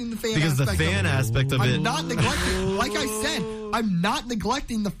neglecting the fan because aspect the fan aspect of it. I'm not neglecting, like I said, I'm not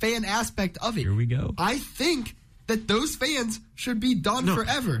neglecting the fan aspect of it. Here we go. I think that those fans should be done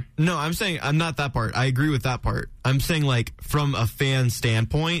forever. No, I'm saying I'm not that part. I agree with that part. I'm saying, like, from a fan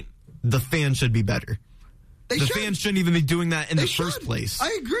standpoint, the fans should be better. The fans shouldn't even be doing that in the first place.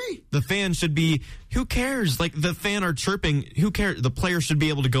 I agree. The fans should be, who cares? Like, the fan are chirping, who cares? The player should be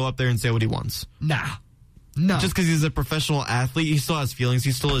able to go up there and say what he wants. Nah. No. Just because he's a professional athlete, he still has feelings.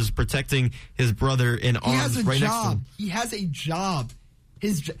 He still is protecting his brother in arms right next to him. He has a job.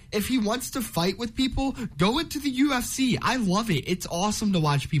 If he wants to fight with people, go into the UFC. I love it. It's awesome to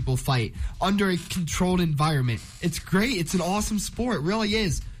watch people fight under a controlled environment. It's great. It's an awesome sport. It really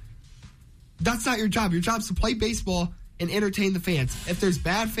is. That's not your job. Your job is to play baseball and entertain the fans. If there's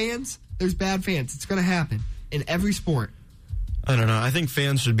bad fans, there's bad fans. It's going to happen in every sport. I don't know. I think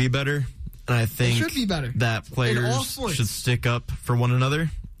fans should be better. And I think should be better. That players should stick up for one another.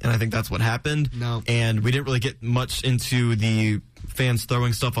 And I think that's what happened. No. And we didn't really get much into the fans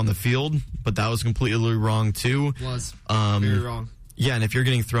throwing stuff on the field, but that was completely wrong too. It was. Very wrong. Yeah, and if you're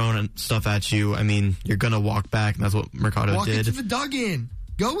getting thrown stuff at you, I mean, you're going to walk back, and that's what Mercado did. Walk into the dug-in.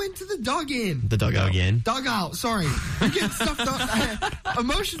 Go into the dug-in. The dugout. Dugout, sorry. You're getting stuff thrown.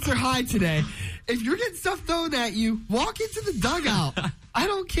 Emotions are high today. If you're getting stuff thrown at you, walk into the dugout. I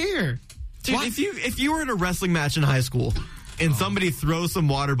don't care. Dude, if you were in a wrestling match in high school and somebody throws some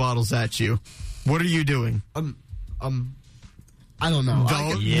water bottles at you, what are you doing? I don't know.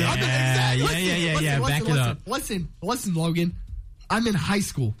 Back it up. Listen, Logan. I'm in high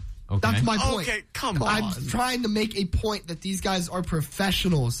school. Okay. That's my point. Okay, come on. I'm trying to make a point that these guys are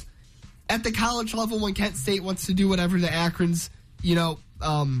professionals. At the college level, when Kent State wants to do whatever the Akron's,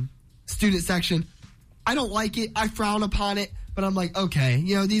 student section, I don't like it. I frown upon it. But I'm like, okay,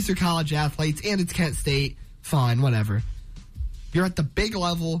 these are college athletes, and it's Kent State. Fine, whatever. You're at the big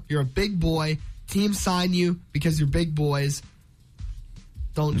level. You're a big boy. Teams sign you because you're big boys.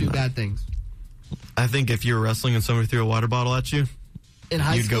 Don't do bad things. I think if you were wrestling and somebody threw a water bottle at you,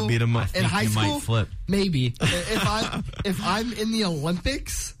 you'd go beat them up. In high school, might flip. Maybe. if I'm in the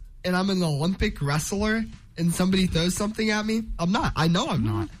Olympics and I'm an Olympic wrestler and somebody throws something at me, I'm not. I know I'm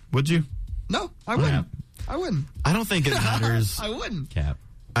not. Would you? No, I wouldn't. I wouldn't. I don't think it matters. I wouldn't. Cap.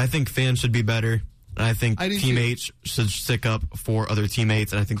 I think fans should be better. And I think teammates should stick up for other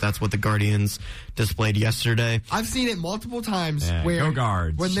teammates. And I think that's what the Guardians displayed yesterday. I've seen it multiple times where go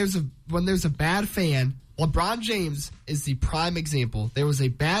Guards. when there's a bad fan. LeBron James is the prime example. There was a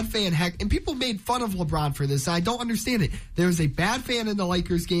bad fan, and people made fun of LeBron for this. I don't understand it. There was a bad fan in the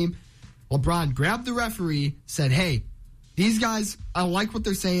Lakers game. LeBron grabbed the referee, said, "Hey, these guys, I don't like what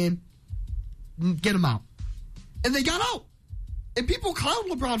they're saying. Get them out." And they got out. And people clown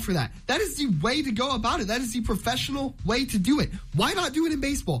LeBron for that. That is the way to go about it. That is the professional way to do it. Why not do it in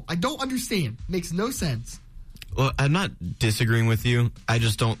baseball? I don't understand. Makes no sense. Well, I'm not disagreeing with you. I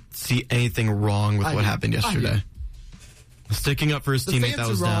just don't see anything wrong with what happened yesterday. Sticking up for his teammate that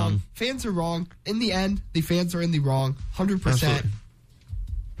was down. Fans are wrong. In the end, the fans are in the wrong, 100%. Absolutely.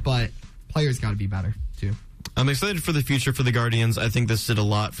 But players got to be better, too. I'm excited for the future for the Guardians. I think this did a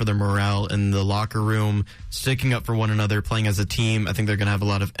lot for their morale in the locker room, sticking up for one another, playing as a team. I think they're going to have a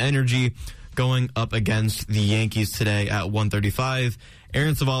lot of energy going up against the Yankees today at 1:35.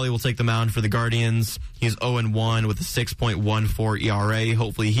 Aaron Savali will take the mound for the Guardians. He's 0-1 with a 6.14 ERA.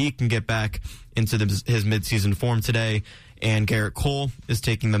 Hopefully he can get back into his midseason form today. And Garrett Cole is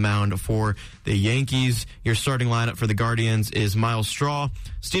taking the mound for the Yankees. Your starting lineup for the Guardians is Miles Straw,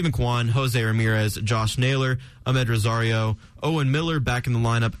 Stephen Kwan, Jose Ramirez, Josh Naylor, Ahmed Rosario, Owen Miller back in the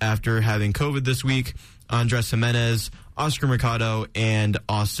lineup after having COVID this week, Andres Jimenez, Oscar Mercado, and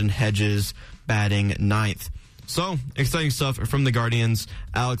Austin Hedges batting ninth. So, exciting stuff from the Guardians.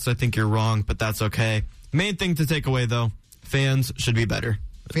 Alex, I think you're wrong, but that's okay. Main thing to take away, though, fans should be better.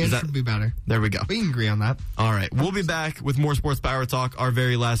 Fans should be better. There we go. We can agree on that. All right. We'll be back with more Sports Power Talk, our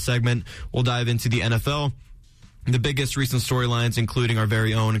very last segment. We'll dive into the NFL. The biggest recent storylines, including our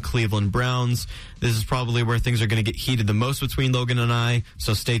very own Cleveland Browns. This is probably where things are going to get heated the most between Logan and I,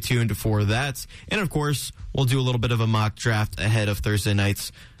 so stay tuned for that. And, of course, we'll do a little bit of a mock draft ahead of Thursday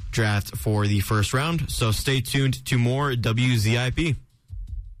night's draft for the first round. So stay tuned to more WZIP.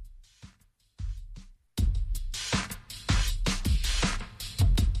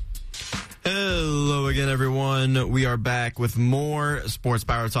 Hello again, everyone. We are back with more Sports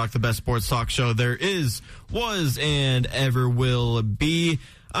Power Talk, the best sports talk show there is, was, and ever will be.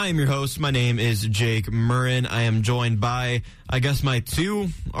 I am your host. My name is Jake Murrin. I am joined by, I guess, my two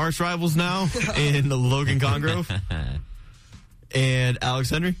arch rivals now in Logan Congrove and Alex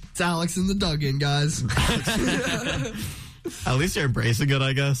Henry. It's Alex in the dug-in, guys. At least you're embracing it,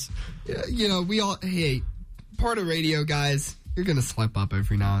 I guess. Yeah, we all, hey, part of radio, guys. You're going to slip up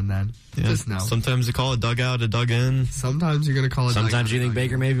every now and then. Yeah. Just know. Sometimes you call a dugout a dug-in. Sometimes you're going to call it Sometimes you think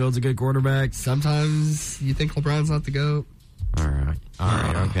Baker Mayfield's a good quarterback. Sometimes you think LeBron's not the GOAT. All right,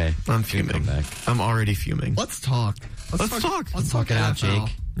 okay. I'm fuming. I'm already fuming. Let's talk. Let's talk. Let's talk it out, NFL.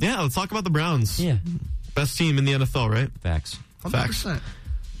 Jake. Yeah, let's talk about the Browns. Yeah. Best team in the NFL, right? Facts. 100%.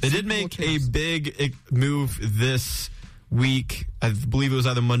 They did make a big move this week. I believe it was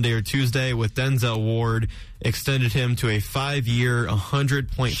either Monday or Tuesday with Denzel Ward. Extended him to a 5-year,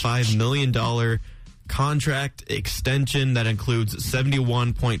 $100.5 million contract extension that includes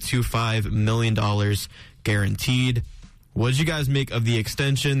 $71.25 million guaranteed. What did you guys make of the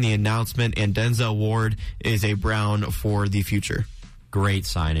extension, the announcement, and Denzel Ward is a Brown for the future? Great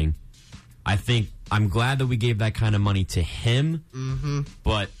signing. I'm glad that we gave that kind of money to him. Mm-hmm.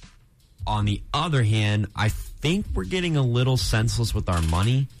 But on the other hand, I think we're getting a little senseless with our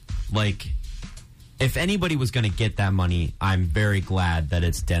money. Like, if anybody was going to get that money, I'm very glad that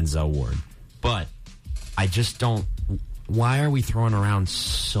it's Denzel Ward. But I just don't. Why are we throwing around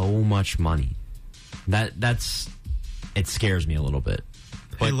so much money? It scares me a little bit.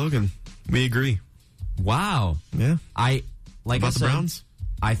 But, hey, Logan, we agree. Wow. Yeah. About the Browns?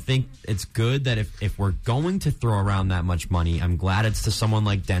 I think it's good that if we're going to throw around that much money, I'm glad it's to someone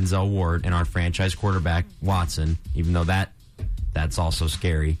like Denzel Ward and our franchise quarterback, Watson, even though that's also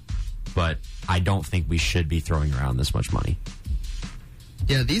scary. But I don't think we should be throwing around this much money.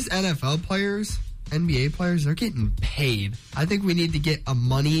 Yeah, these NFL players, NBA players, they're getting paid. I think we need to get a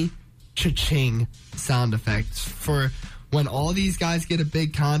money cha-ching sound effect for when all these guys get a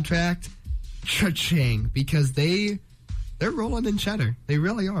big contract, cha-ching, because they're rolling in cheddar. They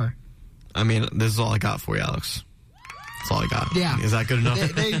really are. I mean, this is all I got for you, Alex. That's all I got. Yeah. Is that good enough?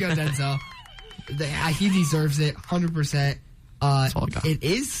 There you go, Denzel. He deserves it, 100%. That's all I got. It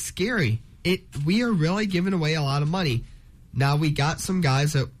is scary. We are really giving away a lot of money. Now, we got some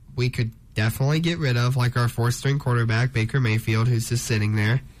guys that we could definitely get rid of, like our fourth-string quarterback, Baker Mayfield, who's just sitting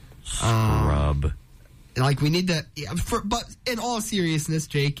there. Scrub. Like, we need to... But in all seriousness,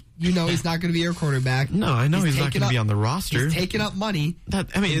 Jake, you know he's not going to be our quarterback. No, I know he's not going to be on the roster. He's taking up money.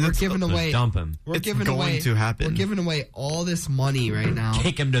 We're giving away... Dump him. It's going to happen. We're giving away all this money right now.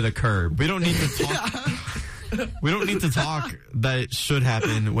 Kick him to the curb. We don't need to talk... We don't need to talk that it should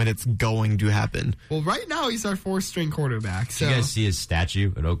happen when it's going to happen. Well, right now he's our fourth-string quarterback. So. Did you guys see his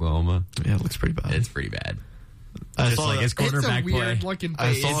statue at Oklahoma? Yeah, it looks pretty bad. It's pretty bad. I saw like his quarterback play. It's a weird-looking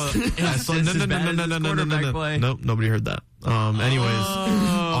face. I saw no. Nope, nobody heard that. Anyways,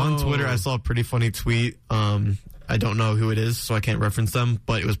 on Twitter, I saw a pretty funny tweet. I don't know who it is, so I can't reference them,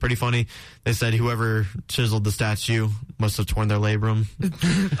 but it was pretty funny. They said whoever chiseled the statue must have torn their labrum.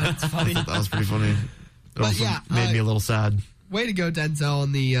 That's funny. That was pretty funny. It also made me a little sad. Way to go, Denzel,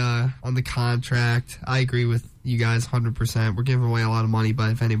 on the contract. I agree with you guys 100%. We're giving away a lot of money,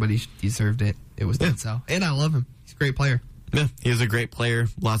 but if anybody deserved it, it was Denzel. And I love him. He's a great player. Yeah, he is a great player.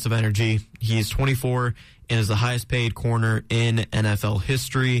 Lots of energy. He's 24 and is the highest paid corner in NFL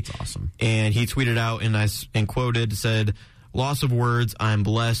history. That's awesome. And he tweeted out and quoted, said, "Loss of words. I'm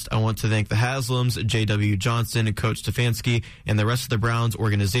blessed. I want to thank the Haslams, J.W. Johnson, and Coach Stefanski, and the rest of the Browns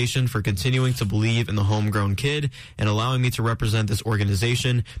organization for continuing to believe in the homegrown kid and allowing me to represent this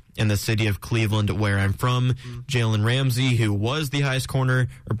organization in the city of Cleveland, where I'm from." Jalen Ramsey, who was the highest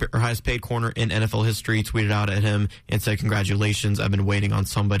paid corner in NFL history, tweeted out at him and said, "Congratulations. I've been waiting on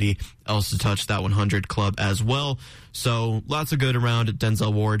somebody else to touch that 100 club as well." So lots of good around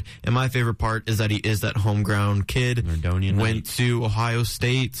Denzel Ward. And my favorite part is that he is that homegrown kid. Went to Ohio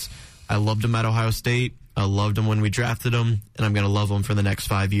State. I loved him at Ohio State. I loved him when we drafted him. And I'm going to love him for the next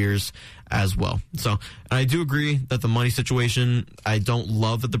 5 years as well. So, and I do agree that the money situation, I don't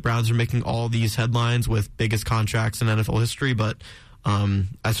love that the Browns are making all these headlines with biggest contracts in NFL history, but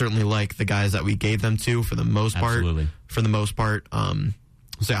I certainly like the guys that we gave them to for the most part. Absolutely. For the most part.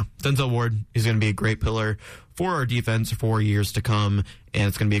 So yeah, Denzel Ward is going to be a great pillar for our defense for years to come, and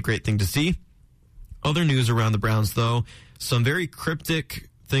it's going to be a great thing to see. Other news around the Browns, though, some very cryptic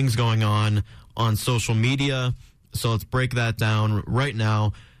things going on social media. So let's break that down right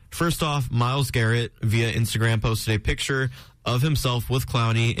now. First off, Myles Garrett via Instagram posted a picture of himself with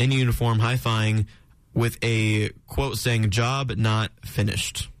Clowney in uniform, high-fiving with a quote saying, "Job not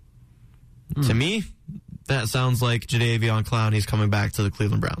finished." To me, that sounds like Jadeveon Clowney's coming back to the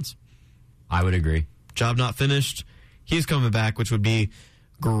Cleveland Browns. I would agree. Job not finished. He's coming back, which would be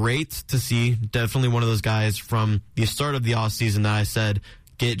great to see. Definitely one of those guys from the start of the offseason that I said,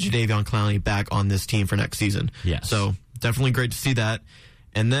 get Jadeveon Clowney back on this team for next season. Yes. So definitely great to see that.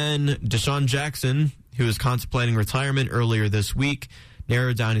 And then Deshaun Jackson, who is contemplating retirement earlier this week,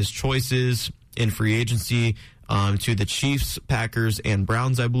 narrowed down his choices in free agency to the Chiefs, Packers, and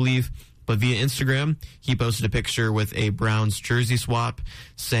Browns, I believe. But via Instagram, he posted a picture with a Browns jersey swap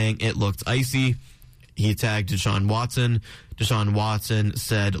saying it looked icy. He tagged Deshaun Watson. Deshaun Watson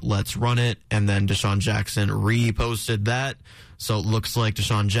said, "Let's run it." And then Deshaun Jackson reposted that. So it looks like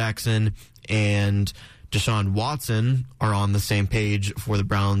Deshaun Jackson and Deshaun Watson are on the same page for the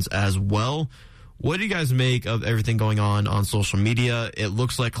Browns as well. What do you guys make of everything going on social media? It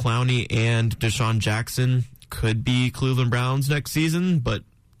looks like Clowney and Deshaun Jackson could be Cleveland Browns next season, but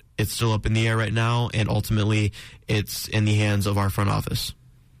it's still up in the air right now, and ultimately it's in the hands of our front office.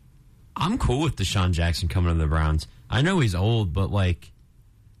 I'm cool with Deshaun Jackson coming to the Browns. I know he's old, but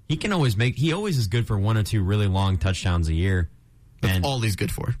he always is good for 1 or 2 really long touchdowns a year. That's all he's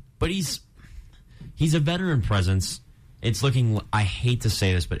good for. But he's a veteran presence. It's looking, I hate to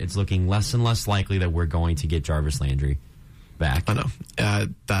say this, but it's looking less and less likely that we're going to get Jarvis Landry back. I know.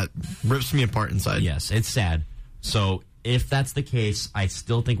 That rips me apart inside. Yes, it's sad. So if that's the case, I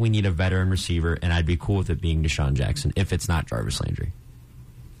still think we need a veteran receiver, and I'd be cool with it being Deshaun Jackson if it's not Jarvis Landry.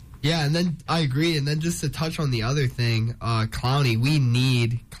 Yeah, and then I agree. And then just to touch on the other thing, Clowney, we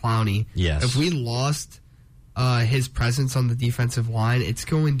need Clowney. Yes. If we lost his presence on the defensive line, it's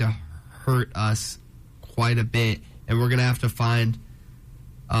going to hurt us quite a bit, and we're going to have to find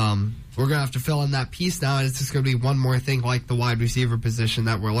we're going to have to fill in that piece now, and it's just going to be one more thing like the wide receiver position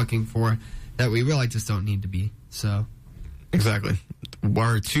that we're looking for that we really just don't need to be. So exactly.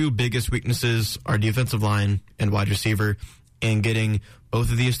 Our two biggest weaknesses are defensive line and wide receiver, and getting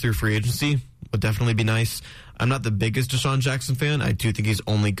both of these through free agency would definitely be nice. I'm not the biggest Deshaun Jackson fan. I do think he's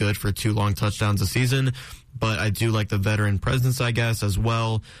only good for 2 long touchdowns a season, but I do like the veteran presence, I guess, as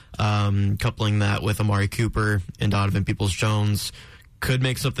well. Coupling that with Amari Cooper and Donovan Peoples-Jones could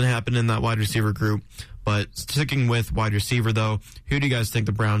make something happen in that wide receiver group. But sticking with wide receiver, though, who do you guys think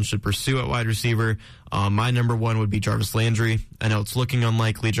the Browns should pursue at wide receiver? My number one would be Jarvis Landry. I know it's looking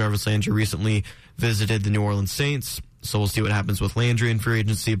unlikely. Jarvis Landry recently visited the New Orleans Saints, so we'll see what happens with Landry in free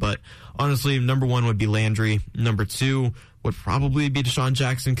agency. But honestly, number one would be Landry. Number two would probably be Deshaun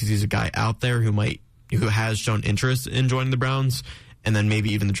Jackson, because he's a guy out there who has shown interest in joining the Browns, and then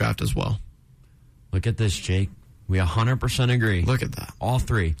maybe even the draft as well. Look at this, Jake. We 100% agree. Look at that. All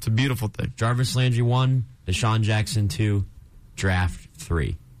three. It's a beautiful thing. Jarvis Landry 1, Deshaun Jackson 2, draft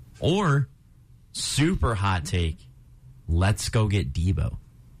 3. Or, super hot take, let's go get Deebo.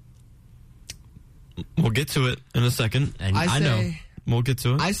 We'll get to it in a second. And I know. We'll get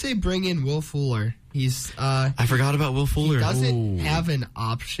to it. I say bring in Will Fuller. He's I forgot about Will Fuller. He doesn't have an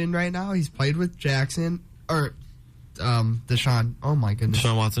option right now. He's played with Jackson or Deshaun. Oh my goodness.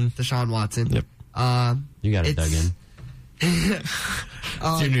 Deshaun Watson. Yep. You got it, dug in.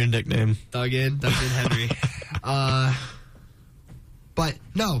 It's your new nickname. Dug in Henry. But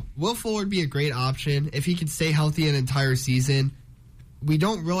no, Will Fuller would be a great option if he can stay healthy an entire season. We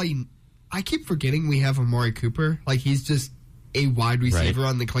don't really. I keep forgetting we have Amari Cooper. Like, he's just a wide receiver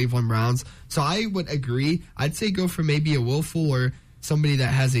on the Cleveland Browns. So I would agree. I'd say go for maybe a Will Fuller, somebody that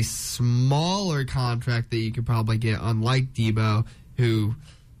has a smaller contract that you could probably get, unlike Deebo, who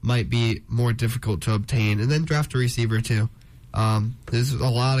might be more difficult to obtain, and then draft a receiver too. There's a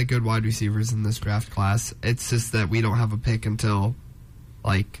lot of good wide receivers in this draft class. It's just that we don't have a pick until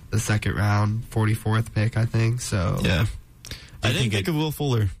like the second round, 44th pick, I think. So yeah, I didn't think of Will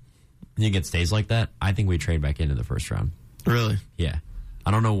Fuller. You think it stays like that? I think we trade back into the first round. Really? Yeah. I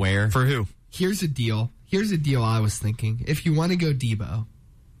don't know where. For who? Here's a deal I was thinking. If you want to go Deebo,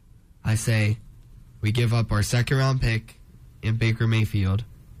 I say we give up our second round pick in Baker Mayfield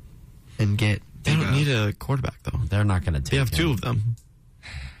and get Deebo. They don't need a quarterback, though. They're not going to take They have him. 2 of them.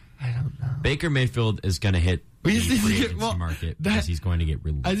 I don't know. Baker Mayfield is going to hit the free agency market because he's going to get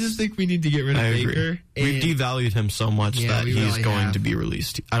released. I just think we need to get rid of Baker. We've devalued him so much that he's really going to be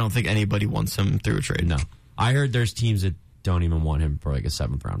released. I don't think anybody wants him through a trade. No. I heard there's teams that don't even want him for like a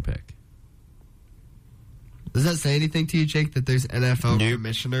 7th round pick. Does that say anything to you, Jake, that there's NFL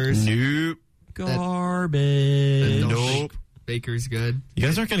commissioners? Nope. Garbage. Nope. Baker's good. You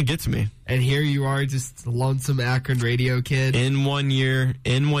guys aren't going to get to me. And here you are, just lonesome Akron radio kid. In one ear,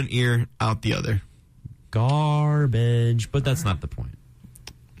 out the other. Garbage. But that's not the point.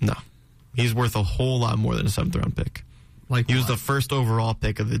 No. He's worth a whole lot more than a 7th round pick. Like he was the first overall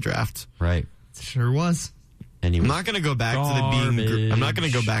pick of the draft. Right. Sure was. And I'm not going to go back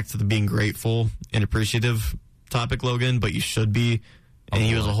to the being grateful and appreciative topic, Logan, but you should be. And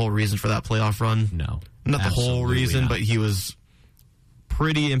he was a whole reason for that playoff run. No. Not the whole reason, but he was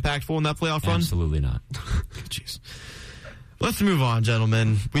pretty impactful in that playoff run. Absolutely not. Jeez. Let's move on,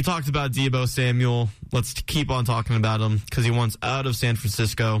 gentlemen. We talked about Deebo Samuel. Let's keep on talking about him because he wants out of San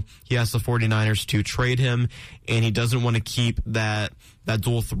Francisco. He asked the 49ers to trade him, and he doesn't want to keep that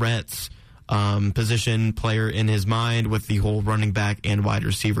dual threats position player in his mind with the whole running back and wide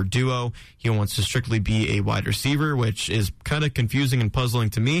receiver duo. He wants to strictly be a wide receiver, which is kind of confusing and puzzling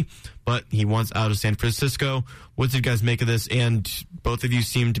to me, but he wants out of San Francisco. What did you guys make of this? And both of you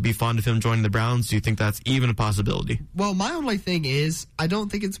seem to be fond of him joining the Browns. Do you think that's even a possibility? Well, my only thing is I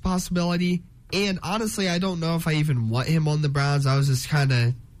don't think it's a possibility, and honestly, I don't know if I even want him on the Browns. I was just kind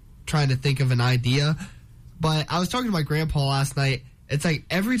of trying to think of an idea, but I was talking to my grandpa last night. It's like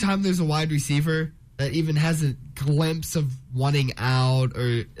every time there's a wide receiver that even has a glimpse of wanting out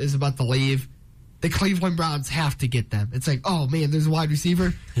or is about to leave, the Cleveland Browns have to get them. It's like, oh, man, there's a wide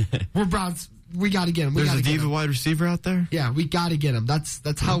receiver. We're Browns. We got to get him. There's a diva wide receiver out there? Yeah, we got to get him. That's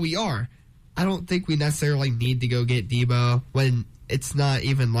how we are. I don't think we necessarily need to go get Deebo when it's not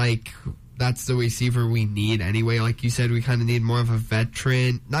even like that's the receiver we need anyway. Like you said, we kind of need more of a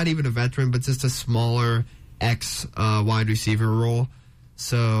veteran. Not even a veteran, but just a smaller wide receiver role.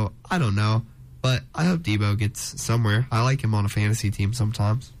 So, I don't know. But I hope Deebo gets somewhere. I like him on a fantasy team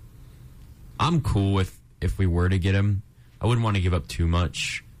sometimes. I'm cool with if we were to get him. I wouldn't want to give up too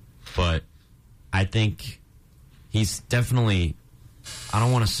much, but I think he's definitely, I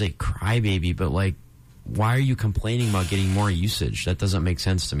don't want to say crybaby, but like, why are you complaining about getting more usage? That doesn't make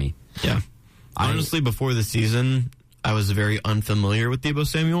sense to me. Yeah. Honestly, before the season, I was very unfamiliar with Deebo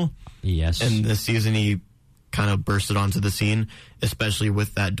Samuel. Yes. And this season, he kind of bursted onto the scene, especially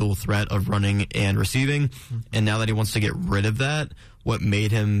with that dual threat of running and receiving. And now that he wants to get rid of that, what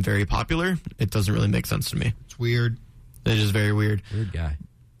made him very popular, it doesn't really make sense to me. It's weird. It is very weird. Weird guy.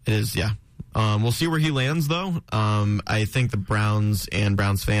 It is, yeah. We'll see where he lands, though. I think the Browns and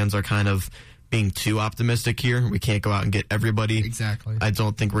Browns fans are kind of being too optimistic here. We can't go out and get everybody. Exactly. I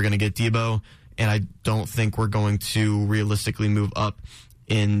don't think we're going to get Deebo, and I don't think we're going to realistically move up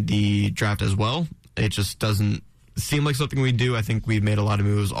in the draft as well. It just doesn't seem like something we do. I think we've made a lot of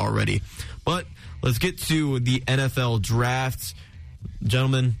moves already. But let's get to the NFL draft.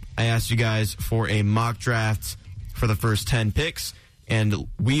 Gentlemen, I asked you guys for a mock draft for the first 10 picks, and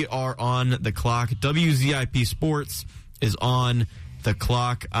we are on the clock. WZIP Sports is on the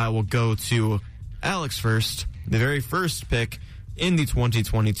clock. I will go to Alex first. The very first pick in the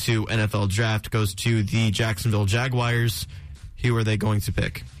 2022 NFL draft goes to the Jacksonville Jaguars. Who are they going to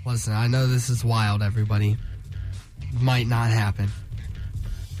pick? Listen, I know this is wild, everybody. Might not happen.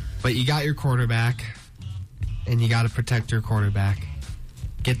 But you got your quarterback, and you got to protect your quarterback.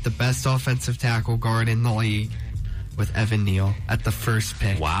 Get the best offensive tackle guard in the league with Evan Neal at the first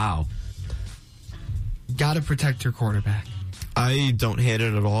pick. Wow. Got to protect your quarterback. I don't hate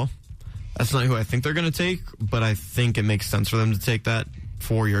it at all. That's not who I think they're going to take, but I think it makes sense for them to take that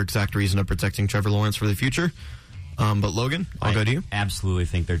for your exact reason of protecting Trevor Lawrence for the future. But Logan, I'll go to you. I absolutely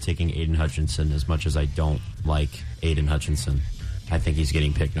think they're taking Aiden Hutchinson as much as I don't like Aiden Hutchinson. I think he's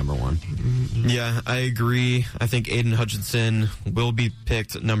getting picked number 1. Yeah, I agree. I think Aiden Hutchinson will be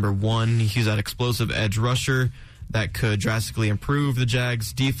picked number 1. He's that explosive edge rusher that could drastically improve the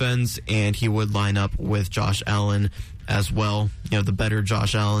Jags' defense, and he would line up with Josh Allen as well. You know, the better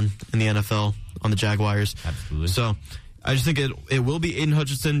Josh Allen in the NFL on the Jaguars. Absolutely. So I just think it will be Aiden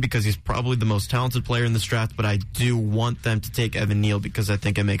Hutchinson because he's probably the most talented player in this draft, but I do want them to take Evan Neal because I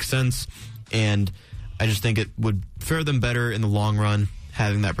think it makes sense, and I just think it would fare them better in the long run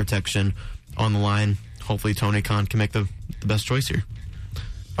having that protection on the line. Hopefully Tony Khan can make the best choice here.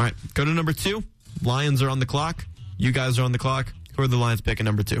 All right, go to number 2. Lions are on the clock. You guys are on the clock. Who are the Lions picking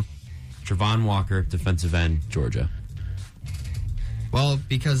number 2? Travon Walker, defensive end, Georgia. Well,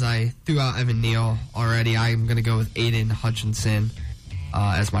 because I threw out Evan Neal already, I'm going to go with Aiden Hutchinson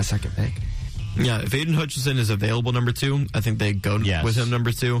as my second pick. Yeah, if Aiden Hutchinson is available number 2, I think they go with him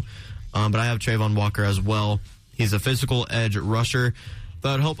number 2. But I have Travon Walker as well. He's a physical edge rusher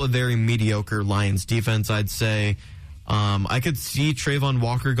that would help a very mediocre Lions defense, I'd say. I could see Travon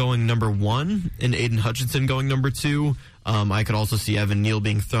Walker going number 1 and Aiden Hutchinson going number 2. I could also see Evan Neal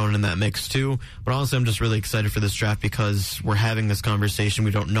being thrown in that mix too. But honestly, I'm just really excited for this draft because we're having this conversation.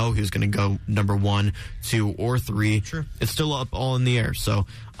 We don't know who's going to go number 1, 2, or 3. Sure. It's still up all in the air. So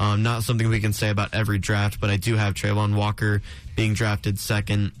not something we can say about every draft, but I do have Travon Walker being drafted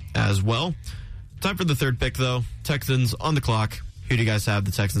second as well. Time for the third pick, though. Texans on the clock. Who do you guys have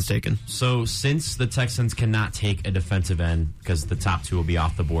the Texans taking? So since the Texans cannot take a defensive end because the top 2 will be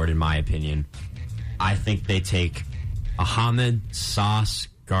off the board, in my opinion, I think they take Ahmed Sauce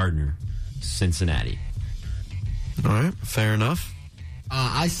Gardner, Cincinnati. All right, fair enough.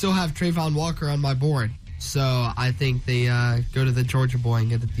 I still have Travon Walker on my board, so I think they go to the Georgia boy and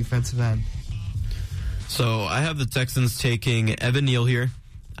get the defensive end. So I have the Texans taking Evan Neal here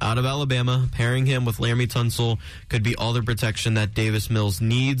out of Alabama. Pairing him with Laramie Tunsil could be all the protection that Davis Mills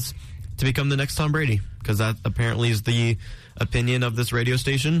needs to become the next Tom Brady, because that apparently is the opinion of this radio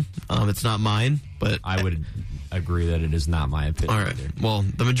station. It's not mine, but I would agree that it is not my opinion. All right. Well,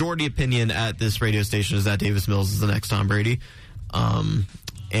 the majority opinion at this radio station is that Davis Mills is the next Tom Brady. And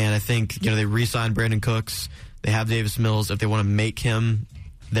I think, they re-signed Brandon Cooks. They have Davis Mills. If they want to make him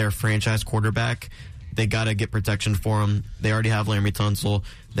their franchise quarterback, they got to get protection for him. They already have Laramie Tunsil.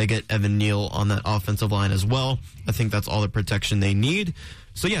 They get Evan Neal on that offensive line as well. I think that's all the protection they need.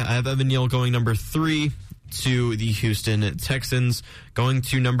 So, yeah, I have Evan Neal going number 3 to the Houston Texans. Going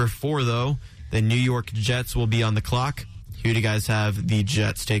to number 4, though, the New York Jets will be on the clock. Who do you guys have the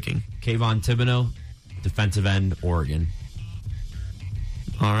Jets taking? Kayvon Thibodeau, defensive end, Oregon.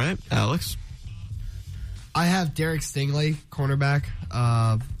 All right, Alex. I have Derek Stingley, cornerback,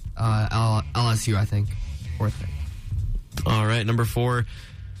 LSU, I think. 4th pick. All right, number 4.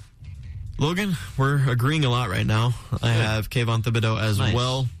 Logan, we're agreeing a lot right now. I have Kayvon Thibodeau as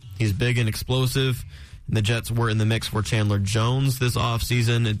well. He's big and explosive. And the Jets were in the mix for Chandler Jones this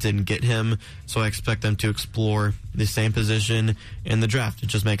offseason. It didn't get him, so I expect them to explore the same position in the draft. It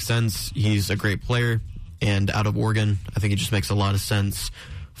just makes sense. He's a great player. and out of Oregon. I think it just makes a lot of sense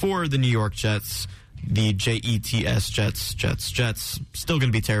for the New York Jets. The Jets, Jets, still going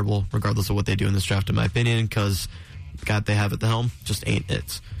to be terrible regardless of what they do in this draft, in my opinion, because the guy they have at the helm just ain't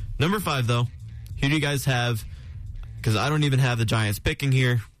it. Number 5, though, who do you guys have? Because I don't even have the Giants picking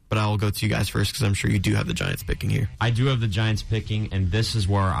here, but I will go to you guys first because I'm sure you do have the Giants picking here. I do have the Giants picking, and this is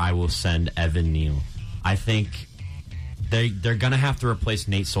where I will send Evan Neal. I think they're going to have to replace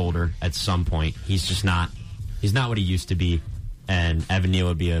Nate Solder at some point. He's not what he used to be, and Evan Neal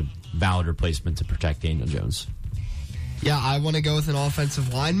would be a valid replacement to protect Daniel Jones. Yeah, I want to go with an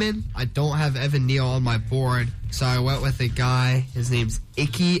offensive lineman. I don't have Evan Neal on my board, so I went with a guy. His name's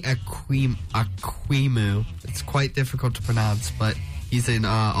Ike Akwimu. It's quite difficult to pronounce, but he's an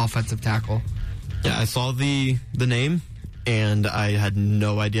offensive tackle. Yeah, I saw the name, and I had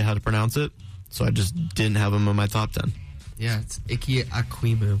no idea how to pronounce it, so I just didn't have him on my top 10. Yeah, it's Ike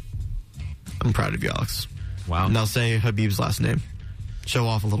Akwimu. I'm proud of you, Alex. Wow. Now say Habib's last name. Show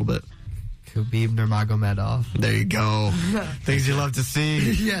off a little bit. Khabib Nurmagomedov. There you go. Things you love to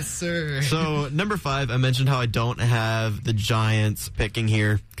see. Yes, sir. So, number 5, I mentioned how I don't have the Giants picking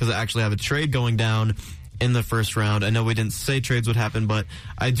here because I actually have a trade going down in the first round. I know we didn't say trades would happen, but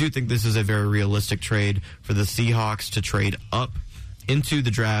I do think this is a very realistic trade for the Seahawks to trade up into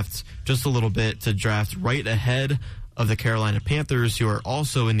the drafts just a little bit to draft right ahead of the Carolina Panthers, who are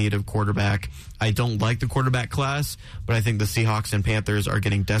also in need of quarterback. I don't like the quarterback class, but I think the Seahawks and Panthers are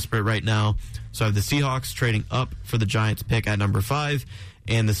getting desperate right now. So I have the Seahawks trading up for the Giants pick at number 5,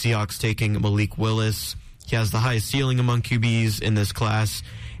 and the Seahawks taking Malik Willis. He has the highest ceiling among QBs in this class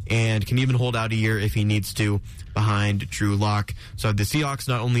and can even hold out a year if he needs to behind Drew Lock. So I have the Seahawks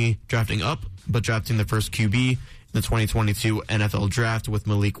not only drafting up, but drafting the first QB in the 2022 NFL draft with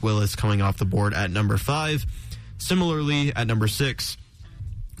Malik Willis coming off the board at number 5. Similarly, at number 6,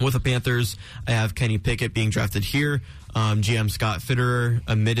 with the Panthers, I have Kenny Pickett being drafted here. GM Scott Fitterer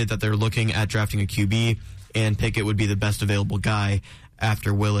admitted that they're looking at drafting a QB, and Pickett would be the best available guy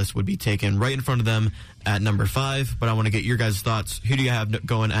after Willis would be taken right in front of them at number 5. But I want to get your guys' thoughts. Who do you have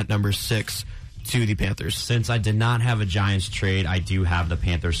going at number 6 to the Panthers? Since I did not have a Giants trade, I do have the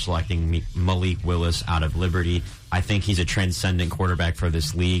Panthers selecting Malik Willis out of Liberty. I think he's a transcendent quarterback for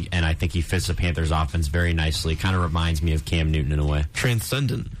this league, and I think he fits the Panthers offense very nicely. Kind of reminds me of Cam Newton in a way.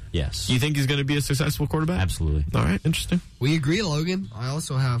 Transcendent? Yes. You think he's going to be a successful quarterback? Absolutely. All right, interesting. We agree, Logan. I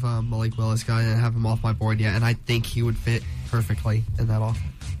also have Malik Willis guy. I didn't have him off my board yet, and I think he would fit perfectly in that offense.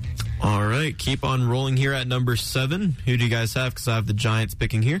 All right, keep on rolling here at number 7. Who do you guys have? Because I have the Giants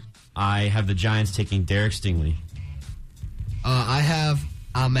picking here. I have the Giants taking Derek Stingley. I have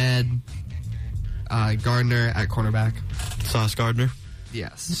Ahmed Gardner at cornerback. Sauce Gardner?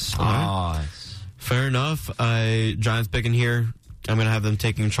 Yes. Sauce. Fair enough. Giants picking here. I'm going to have them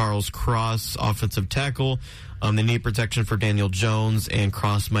taking Charles Cross, offensive tackle. They need protection for Daniel Jones, and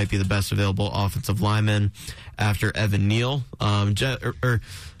Cross might be the best available offensive lineman after Evan Neal.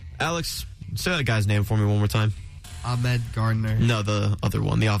 Alex, say that guy's name for me one more time. Ahmed Gardner. No, the other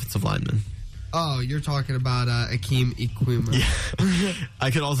one, the offensive lineman. Oh, you're talking about Akeem Ikwimu. Yeah.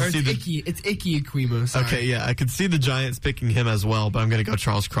 I could also see it's Ike Ikwimu. Sorry. Okay, yeah, I could see the Giants picking him as well, but I'm going to go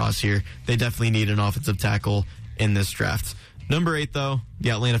Charles Cross here. They definitely need an offensive tackle in this draft. Number 8, though, the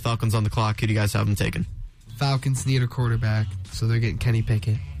Atlanta Falcons on the clock. Who do you guys have them taking? Falcons need a quarterback, so they're getting Kenny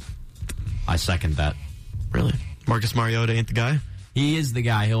Pickett. I second that. Really? Marcus Mariota ain't the guy? He is the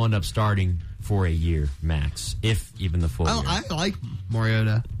guy. He'll end up starting for a year max, if even the full year. I like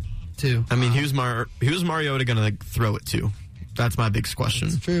Mariota, too. I mean, who's Mariota going to throw it to? That's my biggest question.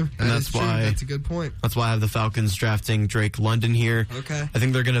 That's true. That's a good point. That's why I have the Falcons drafting Drake London here. Okay. I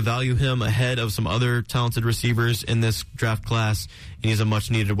think they're going to value him ahead of some other talented receivers in this draft class, and he's a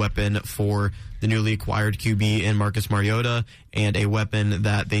much-needed weapon for the newly acquired QB in Marcus Mariota, and a weapon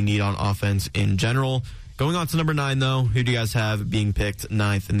that they need on offense in general. Going on to number 9, though, who do you guys have being picked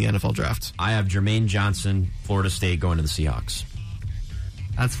 9th in the NFL draft? I have Jermaine Johnson, Florida State, going to the Seahawks.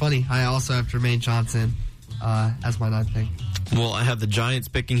 That's funny. I also have Jermaine Johnson as my 9th pick. Well, I have the Giants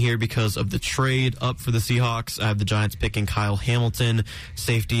picking here because of the trade up for the Seahawks. I have the Giants picking Kyle Hamilton,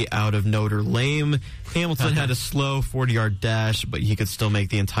 safety out of Notre Dame. Hamilton had a slow 40-yard dash, but he could still make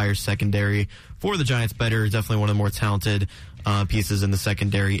the entire secondary for the Giants better. Definitely one of the more talented pieces in the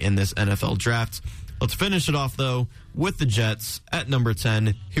secondary in this NFL draft. Let's finish it off, though, with the Jets at number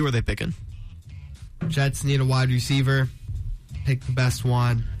 10. Who are they picking? Jets need a wide receiver. Pick the best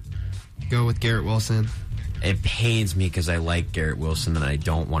one. Go with Garrett Wilson. It pains me because I like Garrett Wilson and I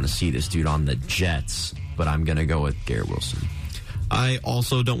don't want to see this dude on the Jets, but I'm going to go with Garrett Wilson. I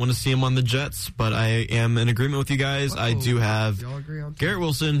also don't want to see him on the Jets, but I am in agreement with you guys. I do have Garrett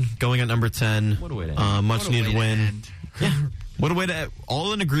Wilson going at number 10. What a way to end. Much needed win. Yeah. What a way to end.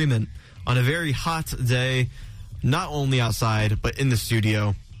 All in agreement on a very hot day, not only outside, but in the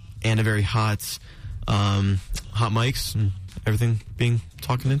studio, and a very hot mics and everything being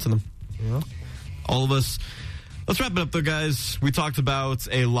talking into them. Yeah. All of us. Let's wrap it up, though, guys. We talked about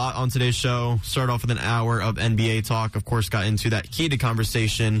a lot on today's show. Started off with an hour of NBA talk. Of course, got into that heated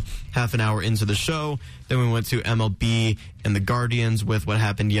conversation half an hour into the show. Then we went to MLB and the Guardians with what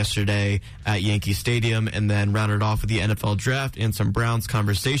happened yesterday at Yankee Stadium, and then rounded off with the NFL draft and some Browns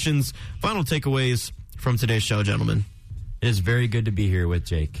conversations. Final takeaways from today's show, gentlemen. It is very good to be here with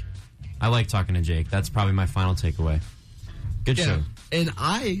Jake. I like talking to Jake. That's probably my final takeaway. Good show. And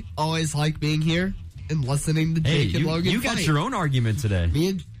I always like being here and listening to Jake and Logan. You got your own argument today.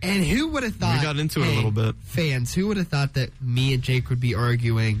 And who would have thought? We got into it a little bit. Fans, who would have thought that me and Jake would be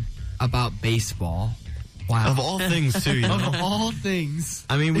arguing about baseball? Wow. Of all things, too. You know? Of all things.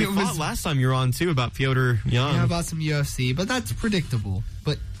 I mean, we fought last time you were on, too, about Piotr Jan. Yeah, about some UFC, but that's predictable.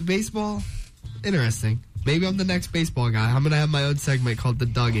 But baseball, interesting. Maybe I'm the next baseball guy. I'm going to have my own segment called The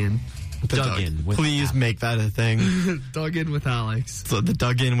Dug-In. Please make that a thing. Dug-In with Alex. So the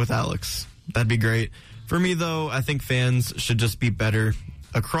Dug-In with Alex. That'd be great. For me, though, I think fans should just be better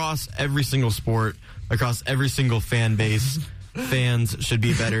across every single sport, across every single fan base. Fans should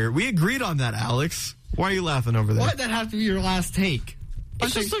be better. We agreed on that, Alex. Why are you laughing over there? Why did that have to be your last take?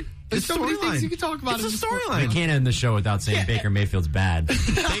 It's just like there's so many things you can talk about. It's a storyline. We can't end the show without saying Baker Mayfield's bad.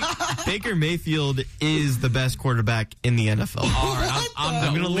 Baker Mayfield is the best quarterback in the NFL. All right,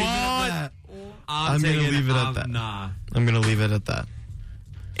 I'm going to leave it at that. I'm going to leave it at that. I'm going to leave it at that.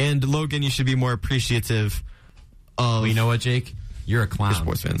 And Logan, you should be more appreciative of. Well, you know what, Jake? You're a clown.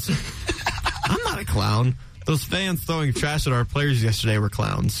 Sports fans. I'm not a clown. Those fans throwing trash at our players yesterday were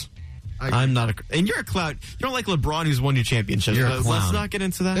clowns. I'm not and you're a clown. You don't like LeBron, who's won you championships. You're a clown. Let's not get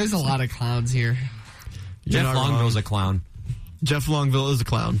into that. There's a lot of clowns here. Jeff Longville's a clown. Jeff Longville is a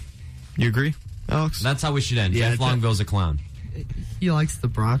clown. You agree, Alex? That's how we should end. Jeff Longville's a clown. He likes the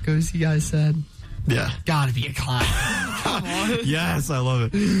Broncos, you guys said? Yeah. Gotta be a clown. Come on. Yes, I love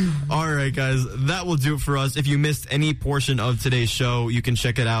it. All right, guys. That will do it for us. If you missed any portion of today's show, you can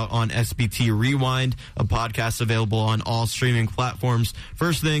check it out on SBT Rewind, a podcast available on all streaming platforms.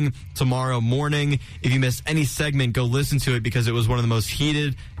 First thing tomorrow morning. If you missed any segment, go listen to it because it was one of the most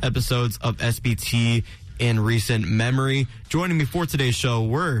heated episodes of SBT in recent memory. Joining me for today's show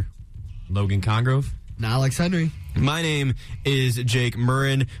were Logan Congrove and Alex Henry. My name is Jake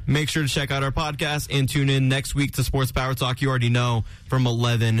Murrin. Make sure to check out our podcast and tune in next week to Sports Power Talk. You already know, from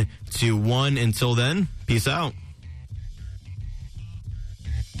 11 to 1. Until then, peace out.